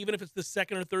suck, even if it's the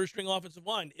second or third string offensive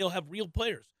line. He'll have real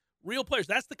players. Real players.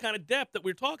 That's the kind of depth that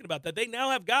we're talking about, that they now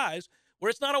have guys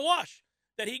where it's not a wash,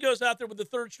 that he goes out there with the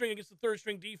third string against the third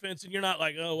string defense, and you're not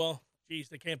like, oh, well, geez,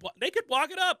 they can't block. They could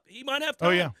block it up. He might have time.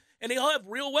 Oh, yeah. And he'll have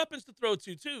real weapons to throw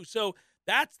to, too. So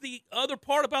that's the other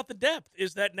part about the depth,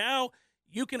 is that now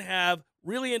you can have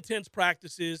really intense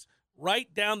practices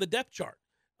right down the depth chart.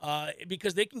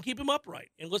 Because they can keep him upright,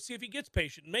 and let's see if he gets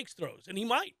patient and makes throws, and he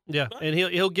might. Yeah, and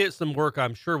he'll get some work,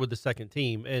 I'm sure, with the second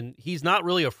team. And he's not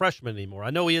really a freshman anymore.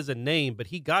 I know he is a name, but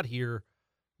he got here.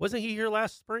 Wasn't he here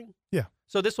last spring? Yeah.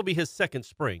 So this will be his second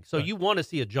spring. So you want to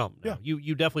see a jump now. Yeah.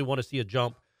 You definitely want to see a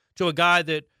jump to a guy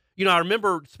that, I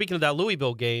remember, speaking of that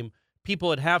Louisville game,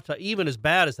 people at halftime, even as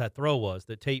bad as that throw was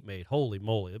that Tate made, holy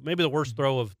moly, maybe the worst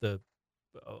throw of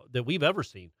that we've ever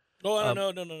seen. Oh,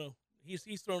 no.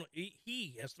 He's thrown.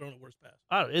 He has thrown a worse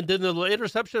pass. And then the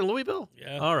interception in Louisville.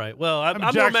 Yeah. All right. Well, I'm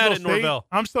more Jacksonville mad at State. Norvell.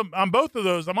 I'm both of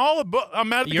those. I'm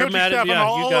mad at the You're coaching mad staff at on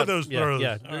all of those throws.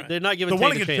 Yeah, All right. they're not giving The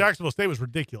one Tate a against chance. Jacksonville State was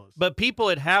ridiculous. But people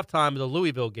at halftime of the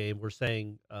Louisville game were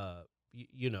saying,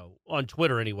 on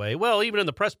Twitter anyway, well, even in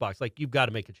the press box, like, you've got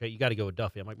to make a change. You got to go with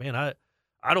Duffy. I'm like, man,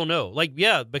 I don't know. Like,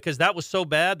 yeah, because that was so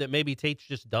bad that maybe Tate's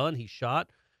just done. He shot.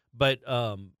 But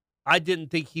I didn't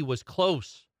think he was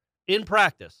close in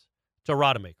practice to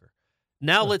Rodemaker.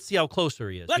 Now let's see how closer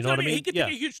he is. That's You know what I mean? He could take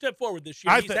a huge step forward this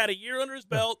year. He's had a year under his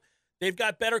belt. They've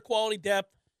got better quality depth.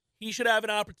 He should have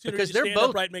an opportunity Because to they're stand both,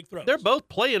 upright and make throws. They're both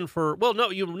playing for, well, no,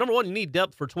 number one, you need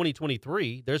depth for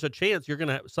 2023. There's a chance you're going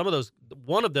to some of those,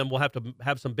 one of them will have to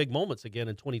have some big moments again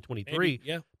in 2023. Maybe,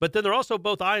 yeah. But then they're also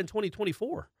both eyeing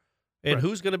 2024. And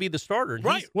who's going to be the starter? And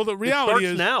right. Well, the reality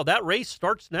is now. That race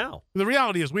starts now. The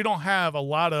reality is we don't have a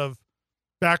lot of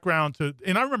background to,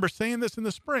 and I remember saying this in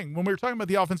the spring when we were talking about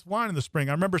the offensive line in the spring.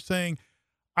 I remember saying,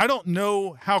 I don't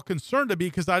know how concerned to be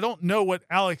because I don't know what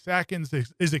Alex Atkins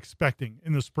is expecting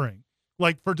in the spring.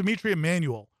 Like for Dimitri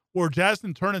Emmanuel or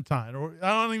Jasmine Turntine, or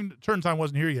I don't even, Turntine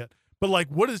wasn't here yet, but like,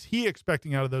 what is he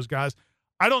expecting out of those guys?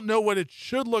 I don't know what it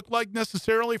should look like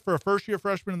necessarily for a first-year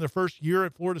freshman in their first year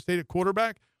at Florida State at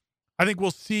quarterback. I think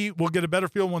we'll get a better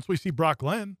feel once we see Brock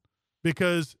Glenn,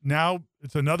 because now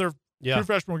it's another true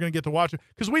freshman we're going to get to watch it.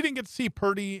 Because we didn't get to see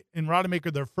Purdy and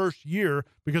Rodemaker their first year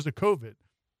because of COVID.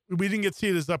 We didn't get to see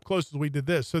it as up close as we did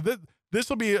this. So this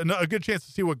will be a good chance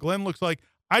to see what Glenn looks like.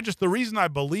 The reason I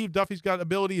believe Duffy's got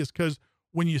ability is because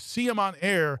when you see him on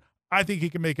air, I think he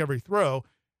can make every throw.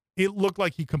 It looked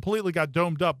like he completely got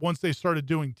domed up once they started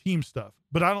doing team stuff.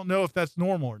 But I don't know if that's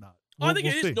normal or not. I think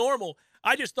it see. is normal.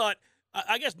 I just thought,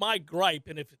 I guess my gripe,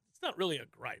 and if it's not really a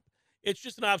gripe, it's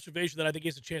just an observation that I think he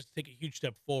has a chance to take a huge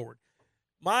step forward.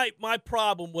 My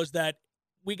problem was that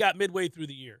we got midway through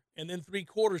the year and then 3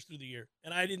 quarters through the year,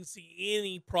 and I didn't see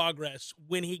any progress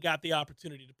when he got the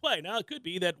opportunity to play. Now, it could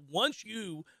be that once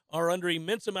you are under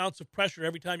immense amounts of pressure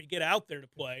every time you get out there to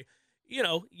play,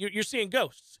 you're seeing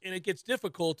ghosts, and it gets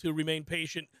difficult to remain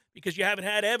patient because you haven't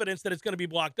had evidence that it's going to be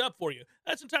blocked up for you.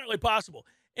 That's entirely possible.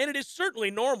 And it is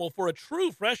certainly normal for a true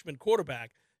freshman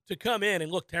quarterback to come in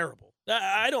and look terrible.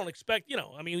 I don't expect,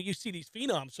 you see these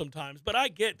phenoms sometimes, but I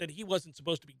get that he wasn't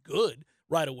supposed to be good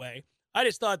right away. I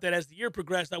just thought that as the year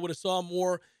progressed, I would have saw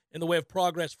more in the way of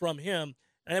progress from him.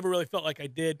 I never really felt like I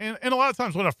did. And a lot of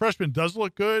times when a freshman does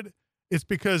look good, it's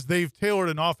because they've tailored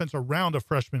an offense around a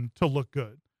freshman to look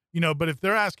good. But if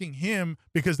they're asking him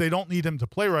because they don't need him to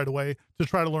play right away to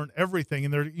try to learn everything,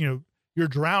 and you're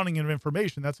drowning in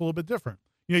information, that's a little bit different.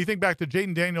 You think back to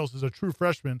Jaden Daniels as a true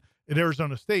freshman at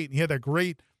Arizona State, and he had that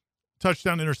great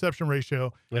touchdown-interception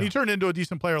ratio. Yeah. He turned into a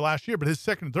decent player last year, but his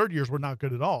second and third years were not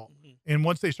good at all. Mm-hmm. And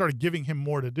once they started giving him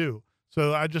more to do.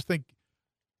 So I just think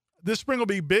this spring will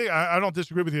be big. I don't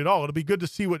disagree with you at all. It'll be good to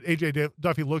see what A.J.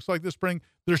 Duffy looks like this spring.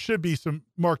 There should be some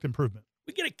marked improvement.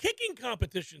 We get a kicking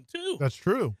competition, too. That's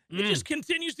true. It just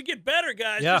continues to get better,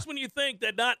 guys. Yeah. Just when you think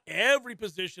that not every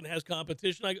position has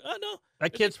competition, no.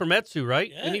 That kid's from Etsu,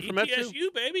 right? Yeah, Isn't he from Etsu?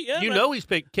 ETSU, baby. Yeah, he's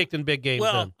kicked in big games.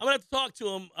 Well, then. I'm going to have to talk to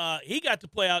him. He got to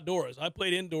play outdoors. I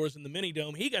played indoors in the mini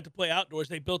dome. He got to play outdoors.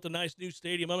 They built a nice new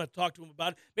stadium. I'm going to talk to him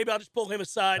about it. Maybe I'll just pull him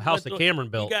aside. The house that Cameron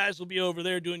built. You guys will be over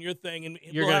there doing your thing. And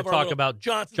you're going to talk about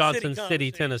Johnson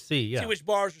City, Tennessee. Yeah. See which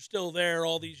bars are still there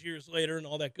all these years later and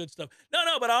all that good stuff. No,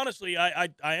 but honestly, I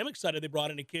am excited they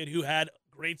brought in a kid who had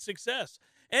great success.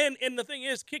 And the thing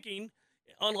is, kicking,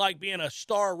 unlike being a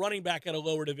star running back at a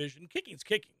lower division, kicking's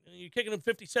kicking. You're kicking a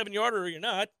 57-yarder or you're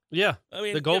not. Yeah.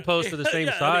 The goalposts are the same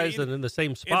size and in the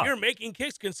same spot. If you're making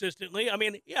kicks consistently,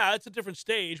 it's a different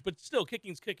stage, but still,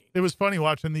 kicking's kicking. It was funny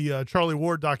watching the Charlie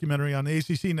Ward documentary on the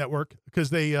ACC network because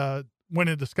they went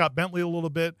into Scott Bentley a little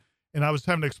bit, and I was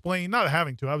having to explain, I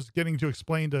was getting to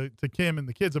explain to Kim and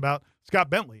the kids about Scott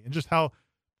Bentley and just how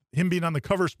him being on the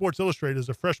cover of Sports Illustrated as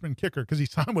a freshman kicker because he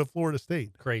signed with Florida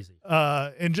State. Crazy.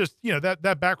 And just,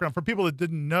 that background for people that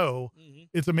didn't know,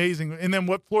 it's amazing. And then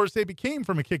what Florida State became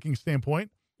from a kicking standpoint.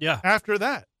 Yeah. After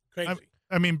that. Crazy.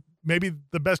 Maybe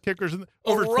the best kickers in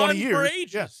over 20 years. Run for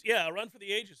ages. Yeah, run for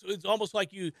the ages. So it's almost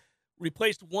like you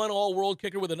replaced one all-world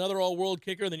kicker with another all-world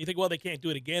kicker, and then you think, well, they can't do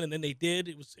it again, and then they did.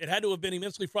 It had to have been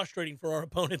immensely frustrating for our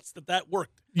opponents that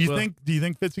worked. Do you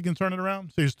think Fitzy can turn it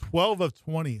around? So he's 12 of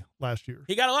 20 last year.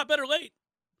 He got a lot better late.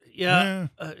 Yeah.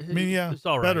 It's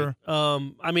all right. Better.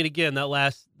 Again, the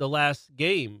last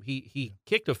game, he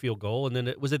kicked a field goal, and then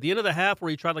it was at the end of the half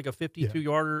where he tried like a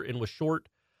 52-yarder and was short.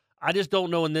 I just don't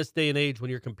know in this day and age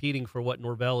when you're competing for what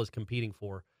Norvell is competing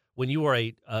for. When you are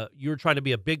you're trying to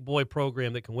be a big boy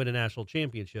program that can win a national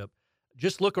championship,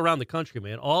 just look around the country,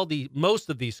 man. Most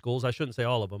of these schools, I shouldn't say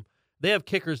all of them, they have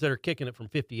kickers that are kicking it from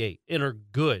 58 and are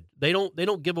good. They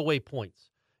don't give away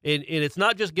points. And it's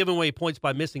not just giving away points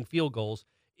by missing field goals.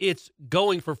 It's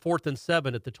going for 4th and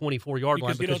 7 at the 24-yard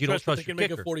line because you don't trust your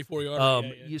kicker. Make a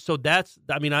 44-yarder. So that's,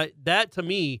 that to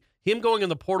me, him going in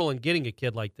the portal and getting a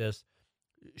kid like this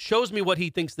shows me what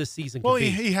he thinks this season could be. Well,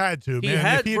 he had to,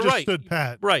 man. If he just stood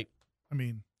pat. Right. I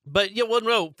mean. But, yeah, well,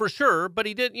 no, for sure. But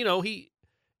he did,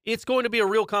 it's going to be a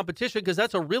real competition because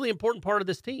that's a really important part of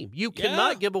this team. You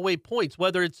cannot give away points,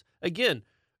 whether it's, again,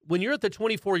 when you're at the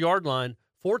 24-yard line,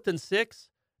 4th and 6,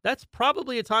 that's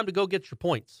probably a time to go get your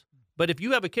points. But if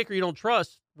you have a kicker you don't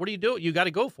trust, what do you do? You got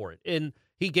to go for it. And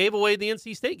he gave away the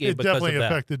NC State game because of that. It definitely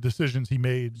affected decisions he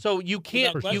made. So you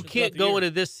can't go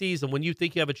into this season when you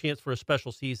think you have a chance for a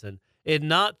special season and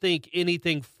not think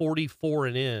anything 44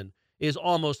 and in is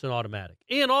almost an automatic.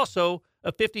 And also,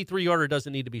 a 53-yarder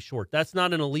doesn't need to be short. That's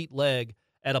not an elite leg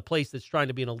at a place that's trying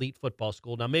to be an elite football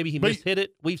school. Now, maybe he mishit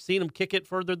it. We've seen him kick it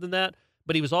further than that,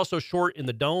 but he was also short in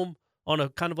the dome on a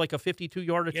kind of like a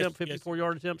 52-yard attempt,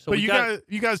 54-yard attempt. So but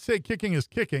you guys say kicking is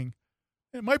kicking.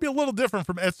 It might be a little different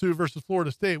from Etsu versus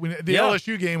Florida State. The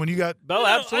LSU game when you got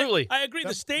absolutely. I agree.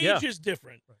 The stage is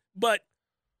different, but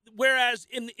whereas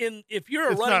if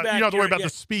you're a running back, you don't have to worry about the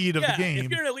speed of the game.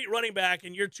 If you're an elite running back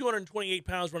and you're 228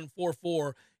 pounds running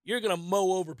 4.4, you're going to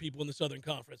mow over people in the Southern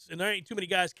Conference, and there ain't too many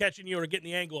guys catching you or getting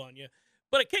the angle on you.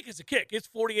 But a kick is a kick. It's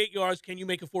 48 yards. Can you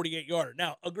make a 48-yarder?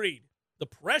 Now, agreed. The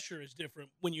pressure is different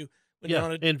when you're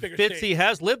on a bigger Fitzy stage.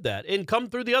 has lived that and come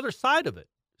through the other side of it.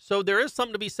 So there is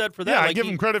something to be said for that. Yeah, I give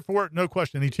him credit for it, no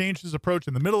question. He changed his approach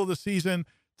in the middle of the season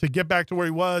to get back to where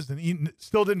he was, and he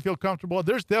still didn't feel comfortable.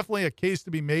 There's definitely a case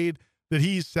to be made that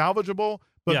he's salvageable,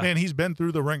 but, man, he's been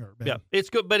through the ringer. Man. Yeah,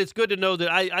 it's good, but it's good to know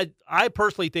that I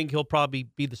personally think he'll probably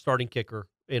be the starting kicker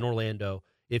in Orlando.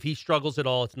 If he struggles at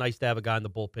all, it's nice to have a guy in the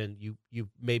bullpen you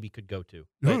maybe could go to.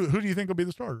 Who do you think will be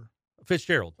the starter?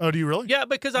 Fitzgerald. Oh, do you really? Yeah,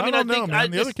 because I don't know, think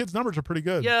man. The other kids' numbers are pretty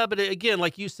good. Yeah, but again,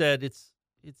 like you said, it's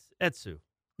Etsu.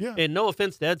 Yeah. And no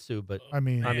offense to Etsu, but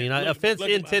offense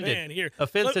intended.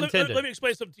 Offense intended. Let me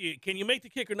explain something to you. Can you make the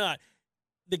kick or not?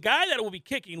 The guy that will be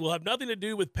kicking will have nothing to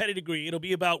do with pedigree. It'll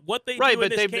be about what they do in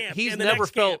this camp.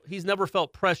 He's never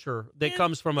felt pressure that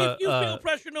comes from if you feel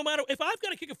pressure, no matter if I've got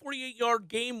to kick a 48-yard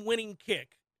game-winning kick,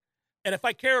 and if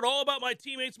I care at all about my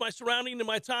teammates, my surrounding, and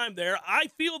my time there, I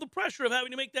feel the pressure of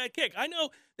having to make that kick. I know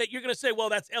that you're going to say, well,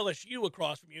 that's LSU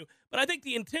across from you, but I think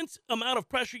the intense amount of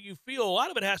pressure you feel, a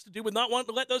lot of it has to do with not wanting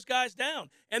to let those guys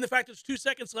down, and the fact there's 2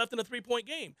 seconds left in a 3-point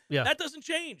game. Yeah. That doesn't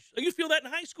change. You feel that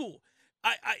in high school.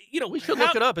 We should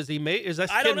look it up. Is that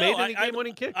kid made any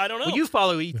game-winning kicks? I don't know. Well, you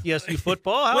follow ETSU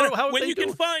football. How when you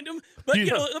can find them, but do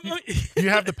you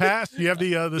have the pass? Do you have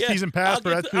the season pass for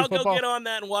ETSU football? I'll go get on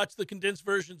that and watch the condensed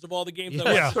versions of all the games.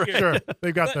 Sure.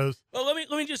 They got those. Well, let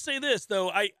me just say this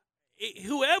though.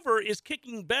 Whoever is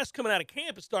kicking best coming out of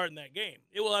camp is starting that game.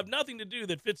 It will have nothing to do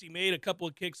that Fitzy made a couple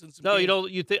of kicks and some. No, games. you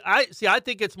don't. You think I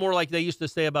think it's more like they used to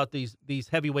say about these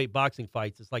heavyweight boxing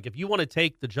fights. It's like if you want to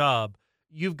take the job,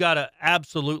 you've got to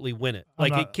absolutely win it.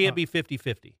 Like it can't be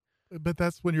 50-50. But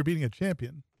that's when you're beating a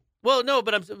champion. Well, no,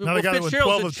 but not a guy that went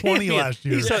 12 of 20 last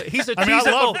year. He's a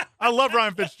I love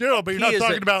Ryan Fitzgerald, but you're not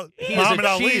talking about Muhammad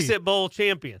Ali. He's a Cheez-It Bowl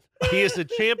champion. He is the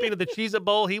champion of the Cheez-It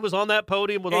Bowl. He was on that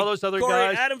podium with all those other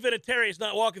guys. Adam Vinatieri is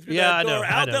not walking through that door. I know.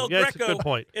 Al Del Greco that's a good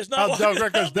point. is not Al Del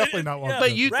Greco is definitely not walking.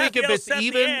 But you think if it's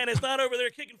even, is not over there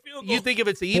kicking field goals. You think if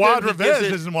it's even, Fuad Revez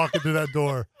isn't walking through that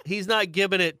door. He's not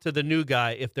giving it to the new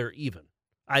guy if they're even.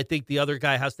 I think the other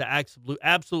guy has to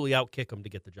absolutely outkick him to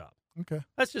get the job. Okay.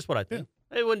 That's just what I think.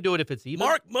 They wouldn't do it if it's even.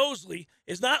 Mark Mosley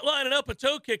is not lining up a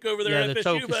toe kick over there at FSU,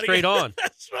 toe buddy. straight on.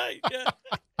 That's right. Yeah.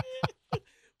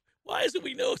 Why is it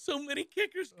we know so many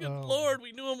kickers? Good Lord,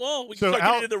 we knew them all. We can start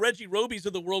getting into the Reggie Robies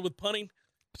of the world with punting.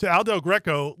 So Al Del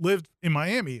Greco lived in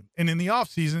Miami, and in the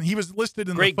offseason, he was listed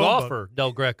in great the phone golfer, book.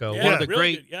 Del Greco, one of the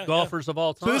great golfers of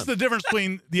all time. So this is the difference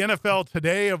between the NFL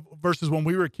today versus when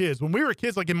we were kids. When we were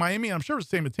kids, like in Miami, I'm sure it was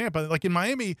the same in Tampa. Like in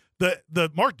Miami, the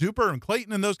Mark Duper and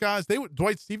Clayton and those guys,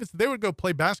 Dwight Stevenson, they would go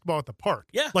play basketball at the park.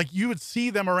 Yeah, like you would see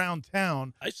them around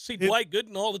town. I see Dwight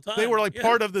Gooden all the time. They were like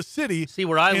part of the city. See,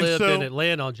 where I lived in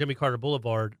Atlanta on Jimmy Carter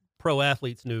Boulevard, pro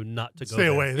athletes knew not to go stay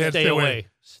away. They had stay away.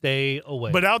 Stay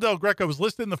away. But Al Del Greco was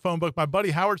listed in the phone book. My buddy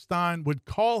Howard Stein would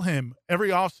call him every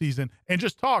offseason and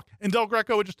just talk. And Del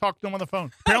Greco would just talk to him on the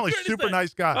phone. Apparently, super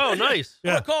nice guy. Oh, nice.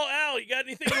 Yeah. I'll call Al. You got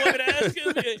anything you want me to ask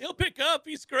him? He'll pick up.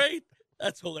 He's great.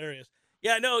 That's hilarious.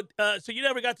 Yeah, no. So you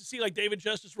never got to see like David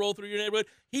Justice roll through your neighborhood?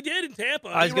 He did in Tampa.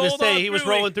 I was going to say he was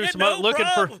rolling through some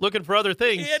looking for other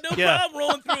things. He had no problem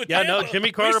rolling through. Yeah, no.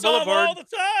 Jimmy Carter Boulevard all the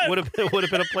time. would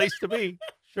have been a place to be.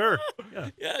 Sure. Yeah.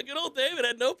 Yeah, good old David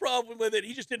had no problem with it.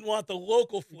 He just didn't want the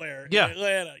local flair Yeah. in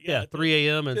Atlanta. Yeah, 3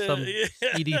 a.m. and some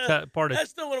seedy part of. That's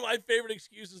still one of my favorite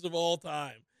excuses of all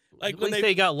time. Like When they say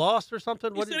he got lost or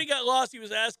something. He said he got lost. He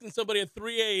was asking somebody at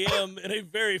 3 a.m. in a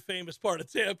very famous part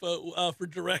of Tampa for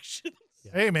directions.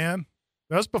 Hey, man,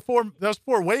 that was before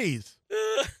Waze.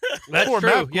 That's before true.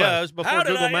 MapQuest. Yeah, it was before How did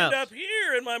Google I Maps. end up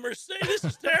here in my Mercedes? This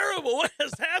is terrible. What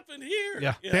has happened here?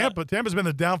 Yeah. Tampa's been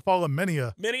the downfall of many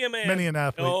a man. many an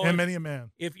athlete Oh, and many a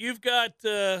man. If you got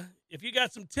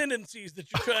some tendencies that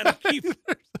you're trying to keep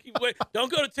away,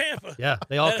 don't go to Tampa. Yeah,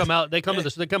 they all come out. They come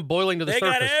boiling to the They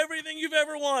surface. got everything you've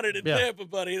ever wanted in Tampa,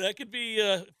 buddy. That could be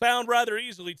found rather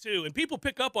easily too, and people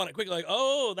pick up on it quickly. Like,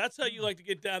 oh, that's how you like to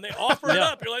get down. They offer it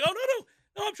up. You're like, oh no,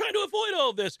 I'm trying to avoid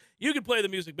all of this. You can play the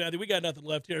music, Matthew. We got nothing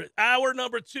left here. Hour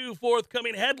number 2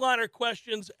 forthcoming. Headliner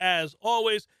questions as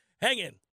always. Hang in.